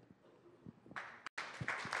a statement.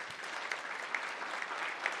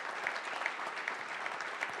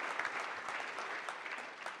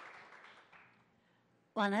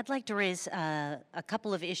 Well, and I'd like to raise a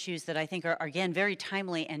couple of issues that I think are, again, very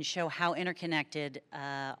timely and show how interconnected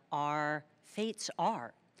our fates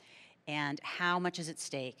are and how much is at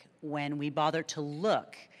stake when we bother to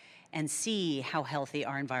look and see how healthy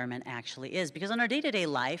our environment actually is. Because in our day-to-day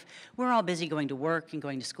life, we're all busy going to work and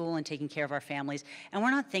going to school and taking care of our families, and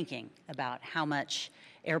we're not thinking about how much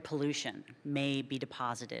air pollution may be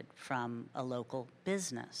deposited from a local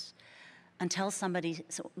business until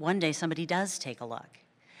one day somebody does take a look.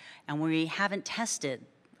 And we haven't tested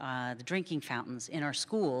the drinking fountains in our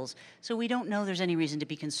schools, so we don't know there's any reason to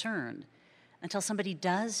be concerned until somebody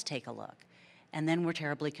does take a look. And then we're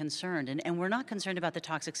terribly concerned. And we're not concerned about the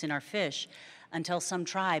toxics in our fish until some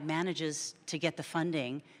tribe manages to get the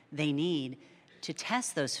funding they need to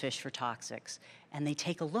test those fish for toxics. And they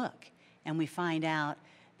take a look, and we find out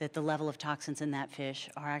that the level of toxins in that fish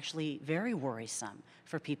are actually very worrisome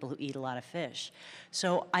for people who eat a lot of fish.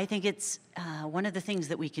 So I think it's one of the things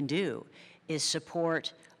that we can do is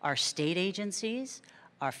support our state agencies,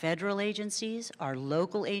 our federal agencies, our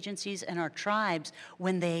local agencies, and our tribes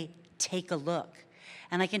when they take a look.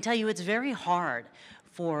 And I can tell you it's very hard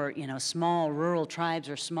for small rural tribes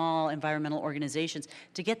or small environmental organizations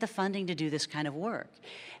to get the funding to do this kind of work.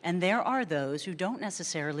 And there are those who don't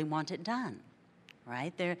necessarily want it done,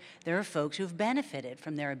 right? There are folks who've benefited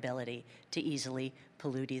from their ability to easily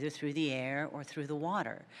pollute either through the air or through the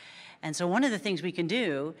water. And so one of the things we can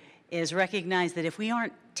do is recognize that if we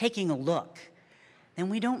aren't taking a look, then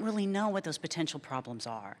we don't really know what those potential problems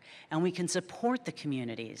are. And we can support the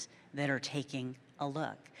communities that are taking a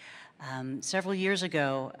look. Several years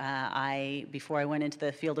ago, before I went into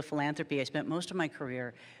the field of philanthropy, I spent most of my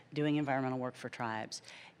career doing environmental work for tribes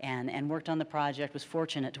and worked on the project, was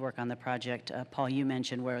fortunate to work on the project, Paul, you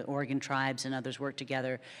mentioned, where Oregon tribes and others worked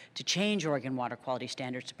together to change Oregon water quality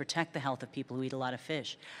standards to protect the health of people who eat a lot of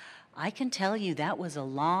fish. I can tell you that was a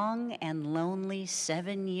long and lonely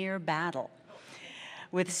 7-year battle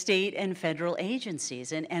with state and federal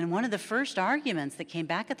agencies. And one of the first arguments that came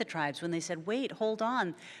back at the tribes when they said, wait, hold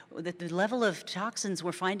on, that the level of toxins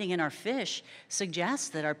we're finding in our fish suggests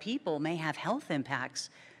that our people may have health impacts.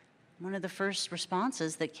 One of the first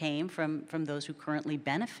responses that came from those who currently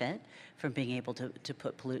benefit from being able to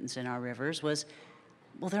put pollutants in our rivers was,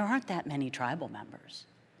 well, there aren't that many tribal members.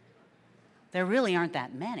 There really aren't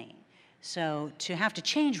that many. So to have to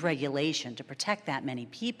change regulation to protect that many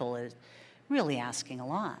people is really asking a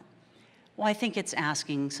lot. Well, I think it's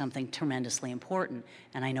asking something tremendously important,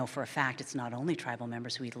 and I know for a fact it's not only tribal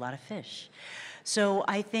members who eat a lot of fish. So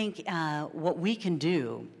I think what we can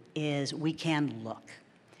do is we can look,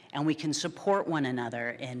 and we can support one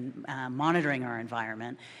another in monitoring our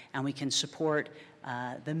environment, and we can support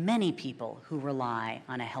the many people who rely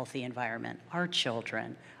on a healthy environment, our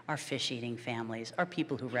children, our fish-eating families, our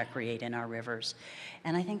people who recreate in our rivers.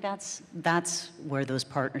 And I think that's where those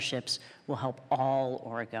partnerships will help all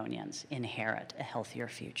Oregonians inherit a healthier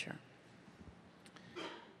future.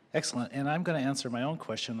 Excellent. And I'm going to answer my own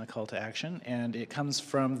question, the call to action, and it comes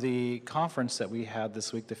from the conference that we had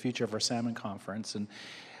this week, the Future of Our Salmon Conference. And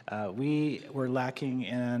we were lacking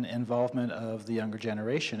in involvement of the younger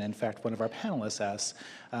generation. In fact, one of our panelists asked,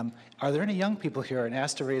 are there any young people here? And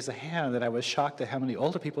asked to raise a hand, and I was shocked at how many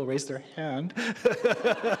older people raised their hand.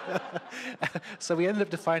 So we ended up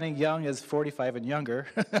defining young as 45 and younger.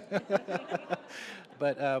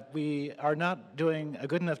 But we are not doing a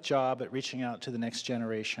good enough job at reaching out to the next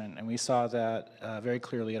generation, and we saw that very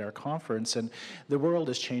clearly at our conference. And the world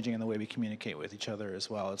is changing in the way we communicate with each other as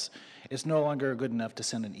well. It's no longer good enough to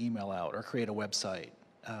send an email out or create a website.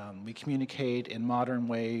 We communicate in modern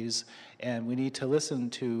ways, and we need to listen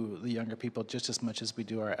to the younger people just as much as we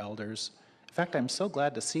do our elders. In fact, I'm so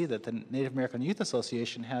glad to see that the Native American Youth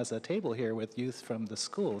Association has a table here with youth from the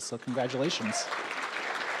schools, so congratulations.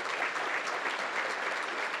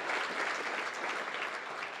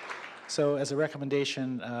 So as a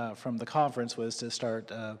recommendation from the conference was to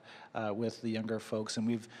start with the younger folks, and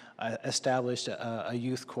we've established a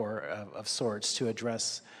youth corps of sorts to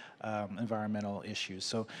address environmental issues.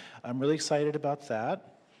 So I'm really excited about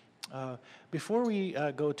that. Before we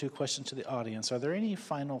go to questions to the audience, are there any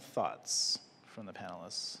final thoughts from the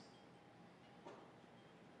panelists?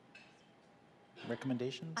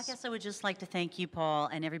 Recommendations? I guess I would just like to thank you, Paul,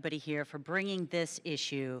 and everybody here for bringing this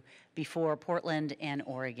issue before Portland and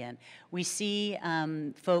Oregon. We see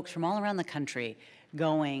folks from all around the country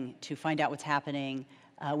going to find out what's happening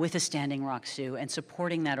with the Standing Rock Sioux and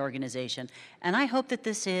supporting that organization. And I hope that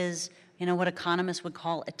this is, you know, what economists would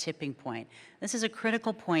call a tipping point. This is a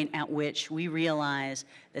critical point at which we realize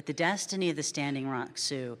that the destiny of the Standing Rock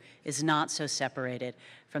Sioux is not so separated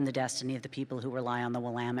from the destiny of the people who rely on the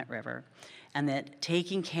Willamette River, and that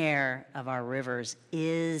taking care of our rivers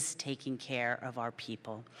is taking care of our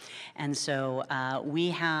people. And so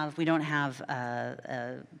we don't have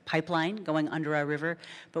a pipeline going under our river,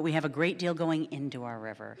 but we have a great deal going into our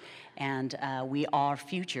river. And our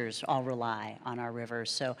futures all rely on our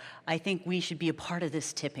rivers. So I think we should be a part of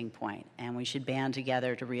this tipping point, and we should band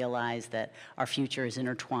together to realize that our future is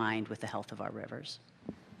intertwined with the health of our rivers.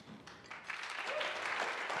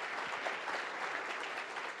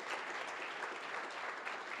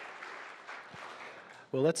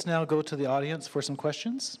 Well, let's now go to the audience for some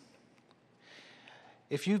questions.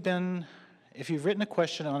 If you've written a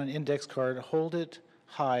question on an index card, hold it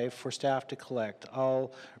high for staff to collect.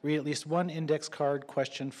 I'll read at least one index card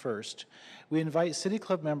question first. We invite City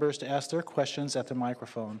Club members to ask their questions at the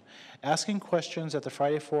microphone. Asking questions at the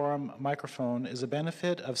Friday Forum microphone is a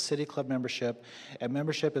benefit of City Club membership, and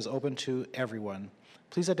membership is open to everyone.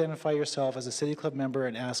 Please identify yourself as a City Club member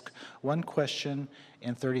and ask one question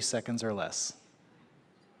in 30 seconds or less.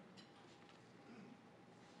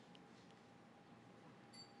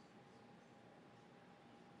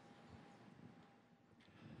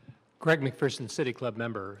 Greg McPherson, City Club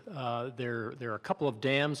member. There are a couple of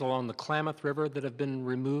dams along the Klamath River that have been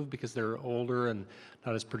removed because they're older and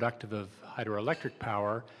not as productive of hydroelectric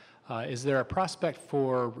power. Is there a prospect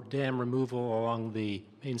for dam removal along the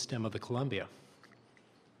main stem of the Columbia?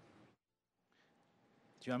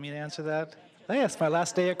 Do you want me to answer that? Oh, yeah, it's my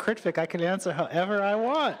last day at CRITFIC. I can answer however I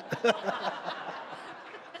want.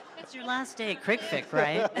 It's your last day at CRITFIC,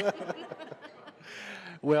 right?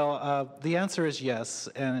 Well, the answer is yes,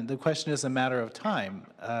 and the question is a matter of time.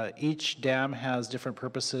 Each dam has different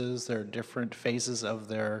purposes. There are different phases of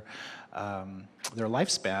their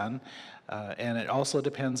lifespan, and it also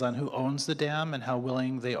depends on who owns the dam and how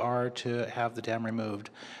willing they are to have the dam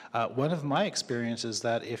removed. One of my experiences is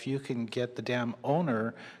that if you can get the dam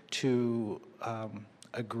owner to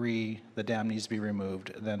agree the dam needs to be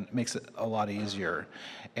removed, then it makes it a lot easier.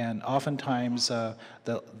 And oftentimes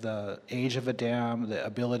the age of a dam, the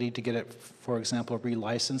ability to get it, for example,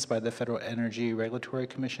 relicensed by the Federal Energy Regulatory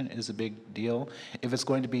Commission is a big deal. If it's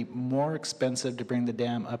going to be more expensive to bring the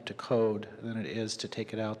dam up to code than it is to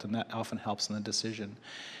take it out, then that often helps in the decision.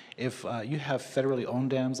 If you have federally owned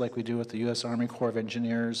dams like we do with the U.S. Army Corps of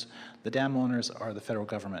Engineers, the dam owners are the federal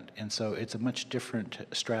government, and so it's a much different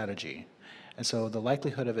strategy. And so the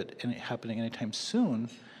likelihood of it happening anytime soon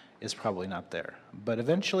is probably not there. But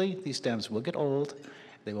eventually, these dams will get old.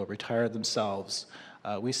 They will retire themselves.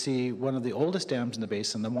 We see one of the oldest dams in the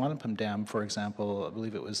basin, the Wanapum Dam, for example, I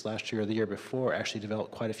believe it was last year or the year before, actually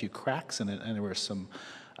developed quite a few cracks in it, and there was some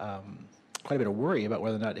quite a bit of worry about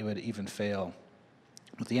whether or not it would even fail.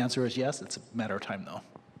 But the answer is yes. It's a matter of time, though.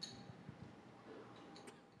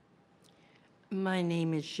 My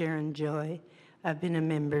name is Sharon Joy. I've been a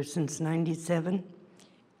member since '97.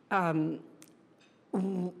 Are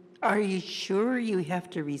you sure you have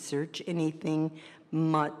to research anything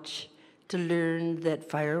much to learn that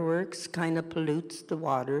fireworks kind of pollutes the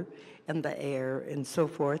water and the air and so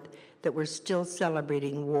forth, that we're still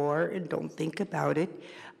celebrating war and don't think about it?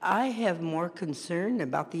 I have more concern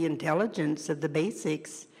about the intelligence of the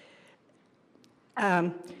basics.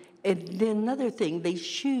 And then another thing, they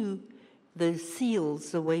shoo the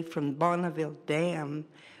seals away from Bonneville Dam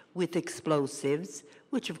with explosives,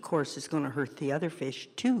 which of course is going to hurt the other fish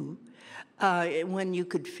too, when you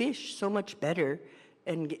could fish so much better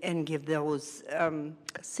and give those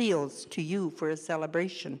seals to you for a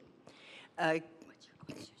celebration.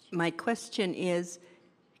 My question is,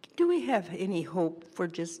 do we have any hope for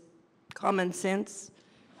just common sense?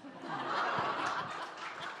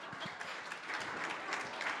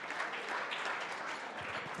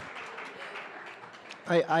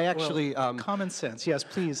 I actually Common sense. Yes,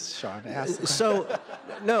 please, Sean. Ask. so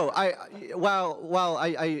no, while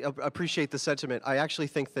I appreciate the sentiment, I actually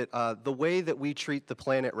think that the way that we treat the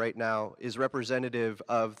planet right now is representative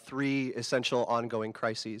of three essential ongoing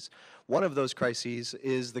crises. One of those crises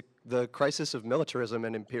is the crisis of militarism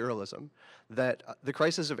and imperialism, that the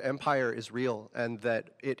crisis of empire is real, and that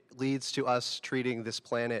it leads to us treating this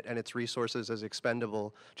planet and its resources as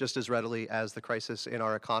expendable just as readily as the crisis in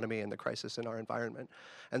our economy and the crisis in our environment.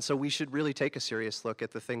 And so we should really take a serious look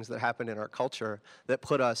at the things that happen in our culture that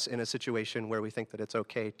put us in a situation where we think that it's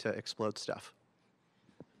okay to explode stuff.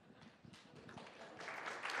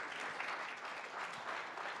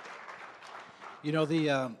 You know,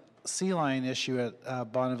 the sea lion issue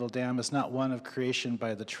at Bonneville Dam is not one of creation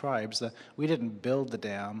by the tribes. We didn't build the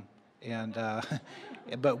dam, and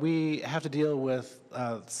but we have to deal with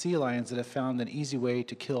sea lions that have found an easy way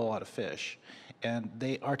to kill a lot of fish. And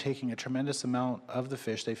they are taking a tremendous amount of the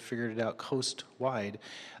fish. They've figured it out coast-wide.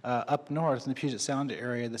 Up north in the Puget Sound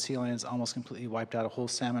area, the sea lions almost completely wiped out a whole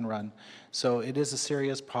salmon run. So it is a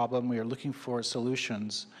serious problem. We are looking for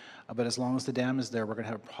solutions. But as long as the dam is there, we're going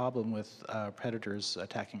to have a problem with predators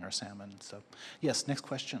attacking our salmon. So, yes, next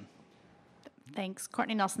question. Thanks.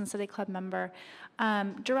 Courtney Nelson, City Club member.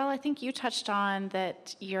 Darrell, I think you touched on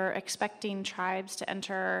that you're expecting tribes to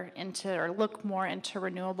enter into or look more into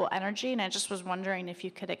renewable energy, and I just was wondering if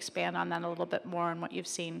you could expand on that a little bit more and what you've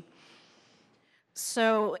seen.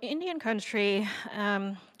 So Indian country,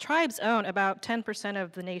 tribes own about 10%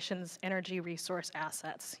 of the nation's energy resource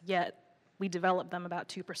assets, yet we develop them about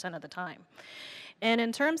 2% of the time. And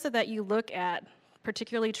in terms of that, you look at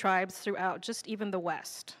particularly tribes throughout just even the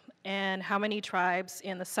West, and how many tribes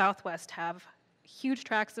in the Southwest have huge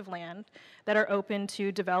tracts of land that are open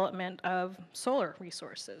to development of solar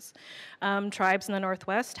resources. Tribes in the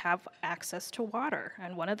Northwest have access to water,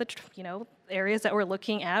 and one of the areas that we're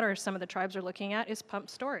looking at, or some of the tribes are looking at, is pump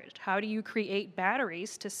storage. How do you create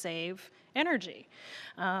batteries to save energy?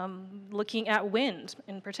 Looking at wind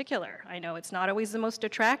in particular. I know it's not always the most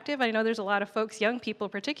attractive. I know there's a lot of folks, young people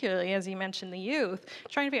particularly, as you mentioned, the youth,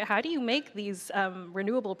 trying to figure out how do you make these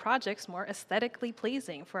renewable projects more aesthetically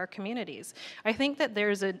pleasing for our communities. I think that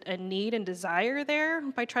there's a need and desire there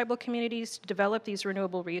by tribal communities to develop these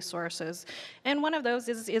renewable resources. And one of those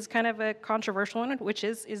is kind of a controversial one, which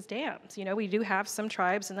is dams. You know, we do have some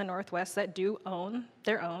tribes in the Northwest that do own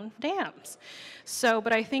their own dams. So,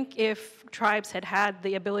 but I think if tribes had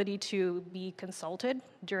the ability to be consulted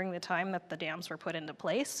during the time that the dams were put into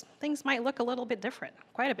place, things might look a little bit different,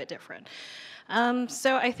 quite a bit different.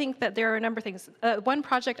 So I think that there are a number of things. One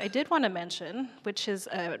project I did want to mention, which is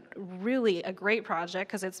really a great project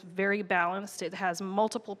because it's very balanced, it has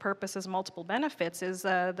multiple purposes, multiple benefits, is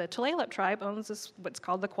the Tulalip tribe owns what's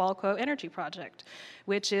called the Qualco Energy Project,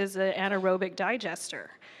 which is an anaerobic digester.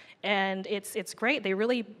 And it's great. They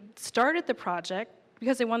really started the project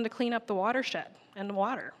because they wanted to clean up the watershed and the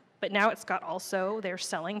water. But now it's got also, they're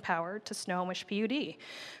selling power to Snohomish PUD.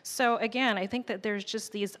 So again, I think that there's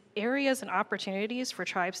just these areas and opportunities for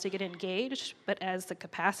tribes to get engaged, but as the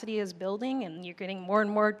capacity is building and you're getting more and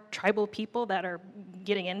more tribal people that are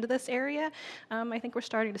getting into this area, I think we're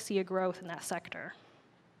starting to see a growth in that sector.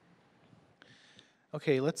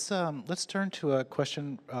 Okay, let's turn to a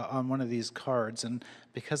question on one of these cards, and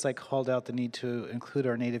because I called out the need to include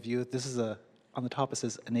our Native youth, this is on the top it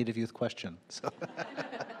says a Native youth question. So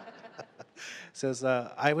it says,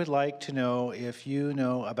 I would like to know if you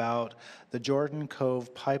know about the Jordan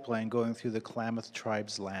Cove pipeline going through the Klamath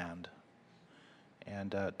tribe's land.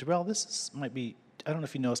 And Darrell, might be, I don't know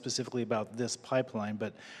if you know specifically about this pipeline,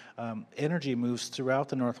 but energy moves throughout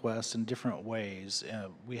the Northwest in different ways.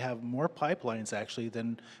 We have more pipelines actually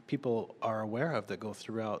than people are aware of that go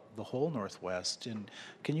throughout the whole Northwest. And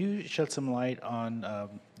can you shed some light on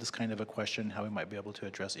this kind of a question, how we might be able to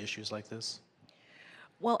address issues like this?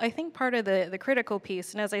 Well, I think part of the critical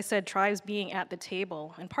piece, and as I said, tribes being at the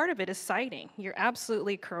table, and part of it is siting. You're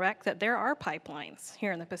absolutely correct that there are pipelines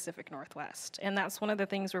here in the Pacific Northwest, and that's one of the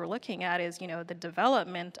things we're looking at is, the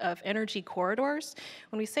development of energy corridors.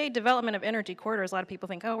 When we say development of energy corridors, a lot of people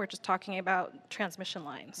think, oh, we're just talking about transmission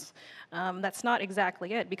lines. That's not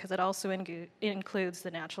exactly it, because it also includes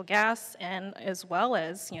the natural gas and as well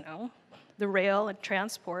as, the rail and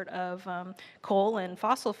transport of coal and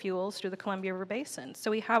fossil fuels through the Columbia River Basin. So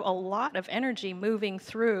we have a lot of energy moving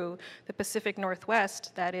through the Pacific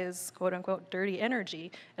Northwest that is quote unquote dirty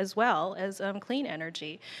energy as well as clean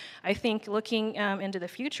energy. I think looking into the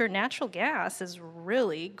future, natural gas is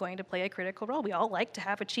really going to play a critical role. We all like to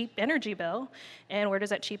have a cheap energy bill, and where does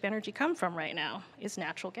that cheap energy come from right now? Is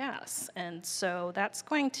natural gas. And so that's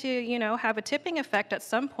going to, you know, have a tipping effect at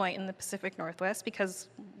some point in the Pacific Northwest, because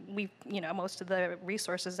we, you know, most of the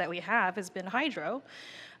resources that we have has been hydro.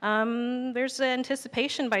 There's an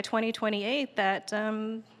anticipation by 2028 that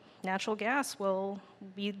natural gas will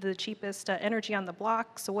be the cheapest energy on the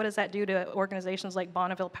block. So what does that do to organizations like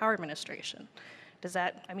Bonneville Power Administration? Does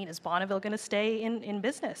that, I mean, is Bonneville going to stay in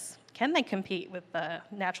business? Can they compete with the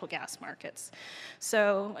natural gas markets?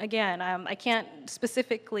 So again, I can't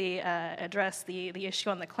specifically address the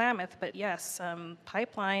issue on the Klamath, but yes,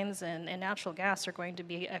 pipelines and natural gas are going to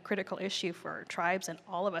be a critical issue for tribes and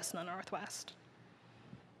all of us in the Northwest.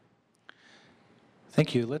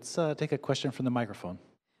 Thank you. Let's take a question from the microphone.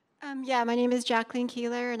 Yeah, my name is Jacqueline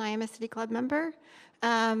Keeler, and I am a City Club member.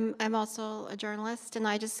 I'm also a journalist, and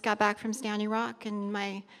I just got back from Standing Rock, and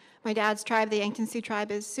my dad's tribe, the Yankton Sioux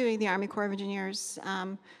tribe, is suing the Army Corps of Engineers.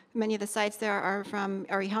 Many of the sites there are from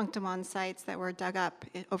Arihunktawan sites that were dug up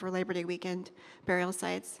over Labor Day weekend, burial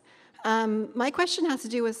sites. My question has to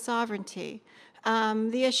do with sovereignty,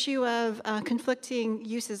 the issue of conflicting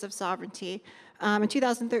uses of sovereignty. In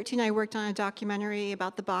 2013, I worked on a documentary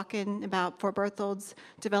about the Bakken, about Fort Berthold's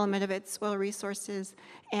development of its oil resources,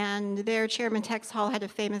 and their chairman, Tex Hall, had a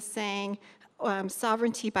famous saying,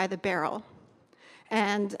 sovereignty by the barrel.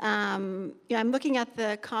 And you know, I'm looking at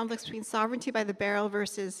the conflicts between sovereignty by the barrel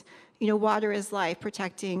versus, you know, water is life,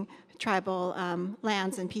 protecting tribal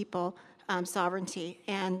lands and people. Sovereignty.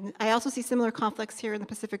 And I also see similar conflicts here in the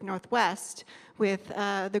Pacific Northwest with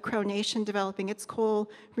the Crow Nation developing its coal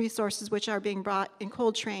resources, which are being brought in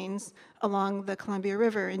coal trains along the Columbia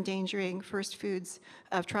River, endangering first foods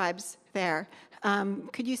of tribes there.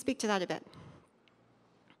 Could you speak to that a bit?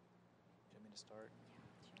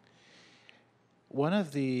 One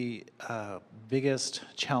of the biggest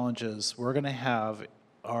challenges we're going to have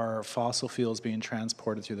are fossil fuels being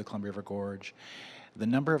transported through the Columbia River Gorge. The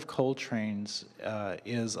number of coal trains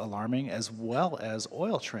is alarming, as well as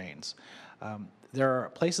oil trains. There are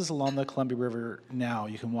places along the Columbia River now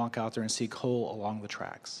you can walk out there and see coal along the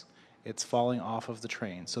tracks. It's falling off of the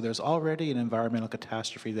train. So there's already an environmental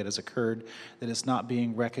catastrophe that has occurred that is not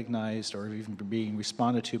being recognized or even being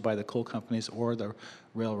responded to by the coal companies or the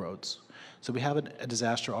railroads. So we have a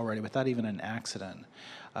disaster already without even an accident.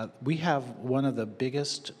 We have one of the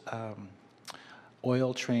biggest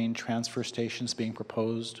oil train transfer stations being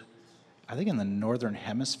proposed, I think in the northern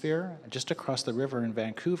hemisphere, just across the river in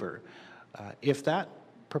Vancouver. If that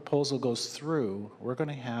proposal goes through, we're going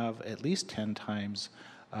to have at least 10 times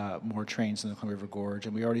more trains in the Columbia River Gorge,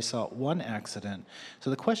 and we already saw one accident.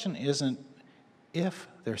 So the question isn't if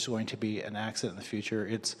there's going to be an accident in the future,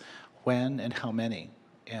 it's when and how many.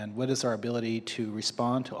 And what is our ability to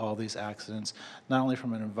respond to all these accidents, not only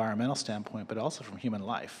from an environmental standpoint, but also from human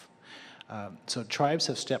life. So tribes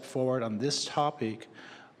have stepped forward on this topic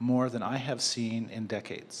more than I have seen in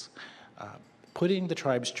decades. Putting the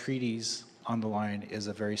tribes' treaties on the line is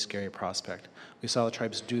a very scary prospect. We saw the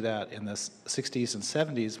tribes do that in the 60s and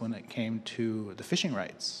 70s when it came to the fishing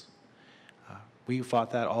rights. We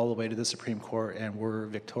fought that all the way to the Supreme Court and were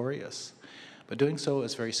victorious. But doing so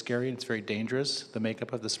is very scary and it's very dangerous. The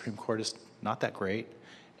makeup of the Supreme Court is not that great.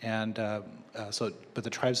 And but the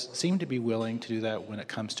tribes seem to be willing to do that when it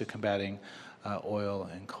comes to combating oil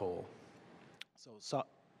and coal. So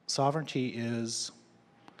sovereignty is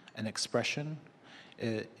an expression.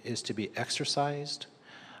 It is to be exercised.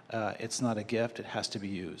 It's not a gift. It has to be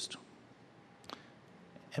used.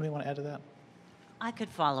 Anybody want to add to that? I could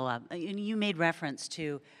follow up. You made reference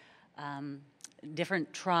to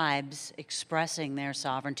different tribes expressing their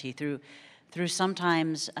sovereignty through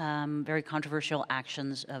sometimes very controversial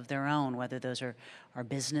actions of their own, whether those are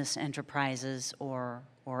business enterprises or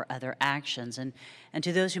other actions. And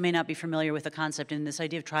to those who may not be familiar with the concept, and this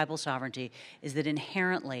idea of tribal sovereignty is that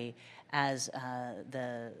inherently, as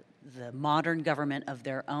the modern government of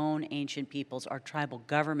their own ancient peoples, our tribal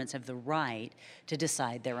governments have the right to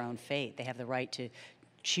decide their own fate. They have the right to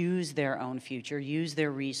choose their own future, use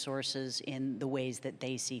their resources in the ways that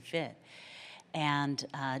they see fit. And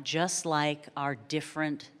just like our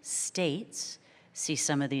different states see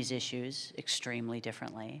some of these issues extremely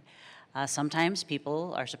differently, sometimes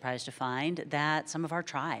people are surprised to find that some of our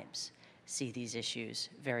tribes see these issues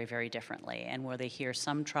very, very differently. And where they hear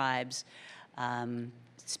some tribes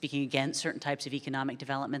speaking against certain types of economic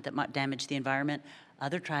development that might damage the environment.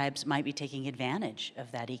 Other tribes might be taking advantage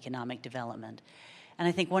of that economic development. And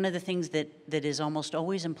I think one of the things that is almost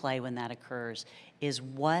always in play when that occurs is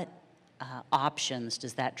what options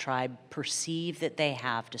does that tribe perceive that they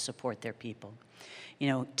have to support their people. You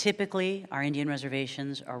know, typically our Indian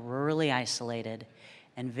reservations are rurally isolated,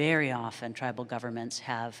 and very often tribal governments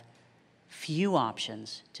have few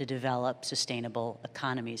options to develop sustainable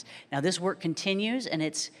economies. Now this work continues, and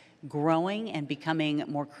it's growing and becoming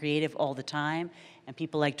more creative all the time, and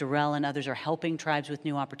people like Darrell and others are helping tribes with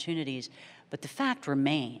new opportunities. But the fact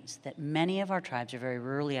remains that many of our tribes are very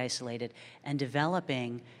rurally isolated, and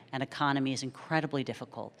developing an economy is incredibly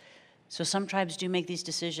difficult. So some tribes do make these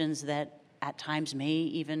decisions that at times may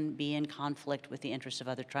even be in conflict with the interests of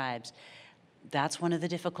other tribes. That's one of the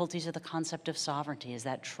difficulties of the concept of sovereignty, is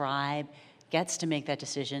that tribe gets to make that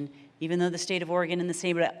decision, even though the state of Oregon and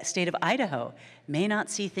the state of Idaho may not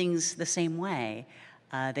see things the same way.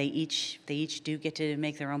 They each do get to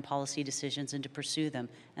make their own policy decisions and to pursue them,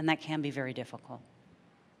 and that can be very difficult.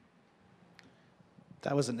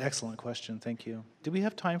 That was an excellent question. Thank you. Do we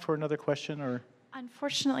have time for another question, or?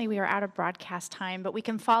 Unfortunately, we are out of broadcast time, but we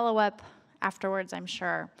can follow up afterwards, I'm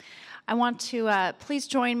sure. I want to please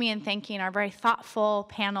join me in thanking our very thoughtful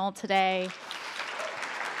panel today.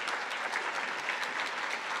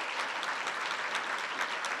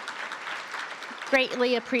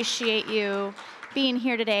 Greatly appreciate you being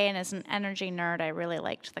here today, and as an energy nerd, I really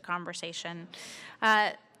liked the conversation.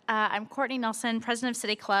 I'm Courtney Nelson, President of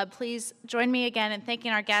City Club. Please join me again in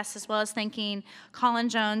thanking our guests, as well as thanking Colin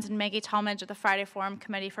Jones and Maggie Talmadge of the Friday Forum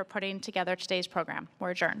Committee for putting together today's program. We're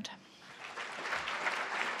adjourned.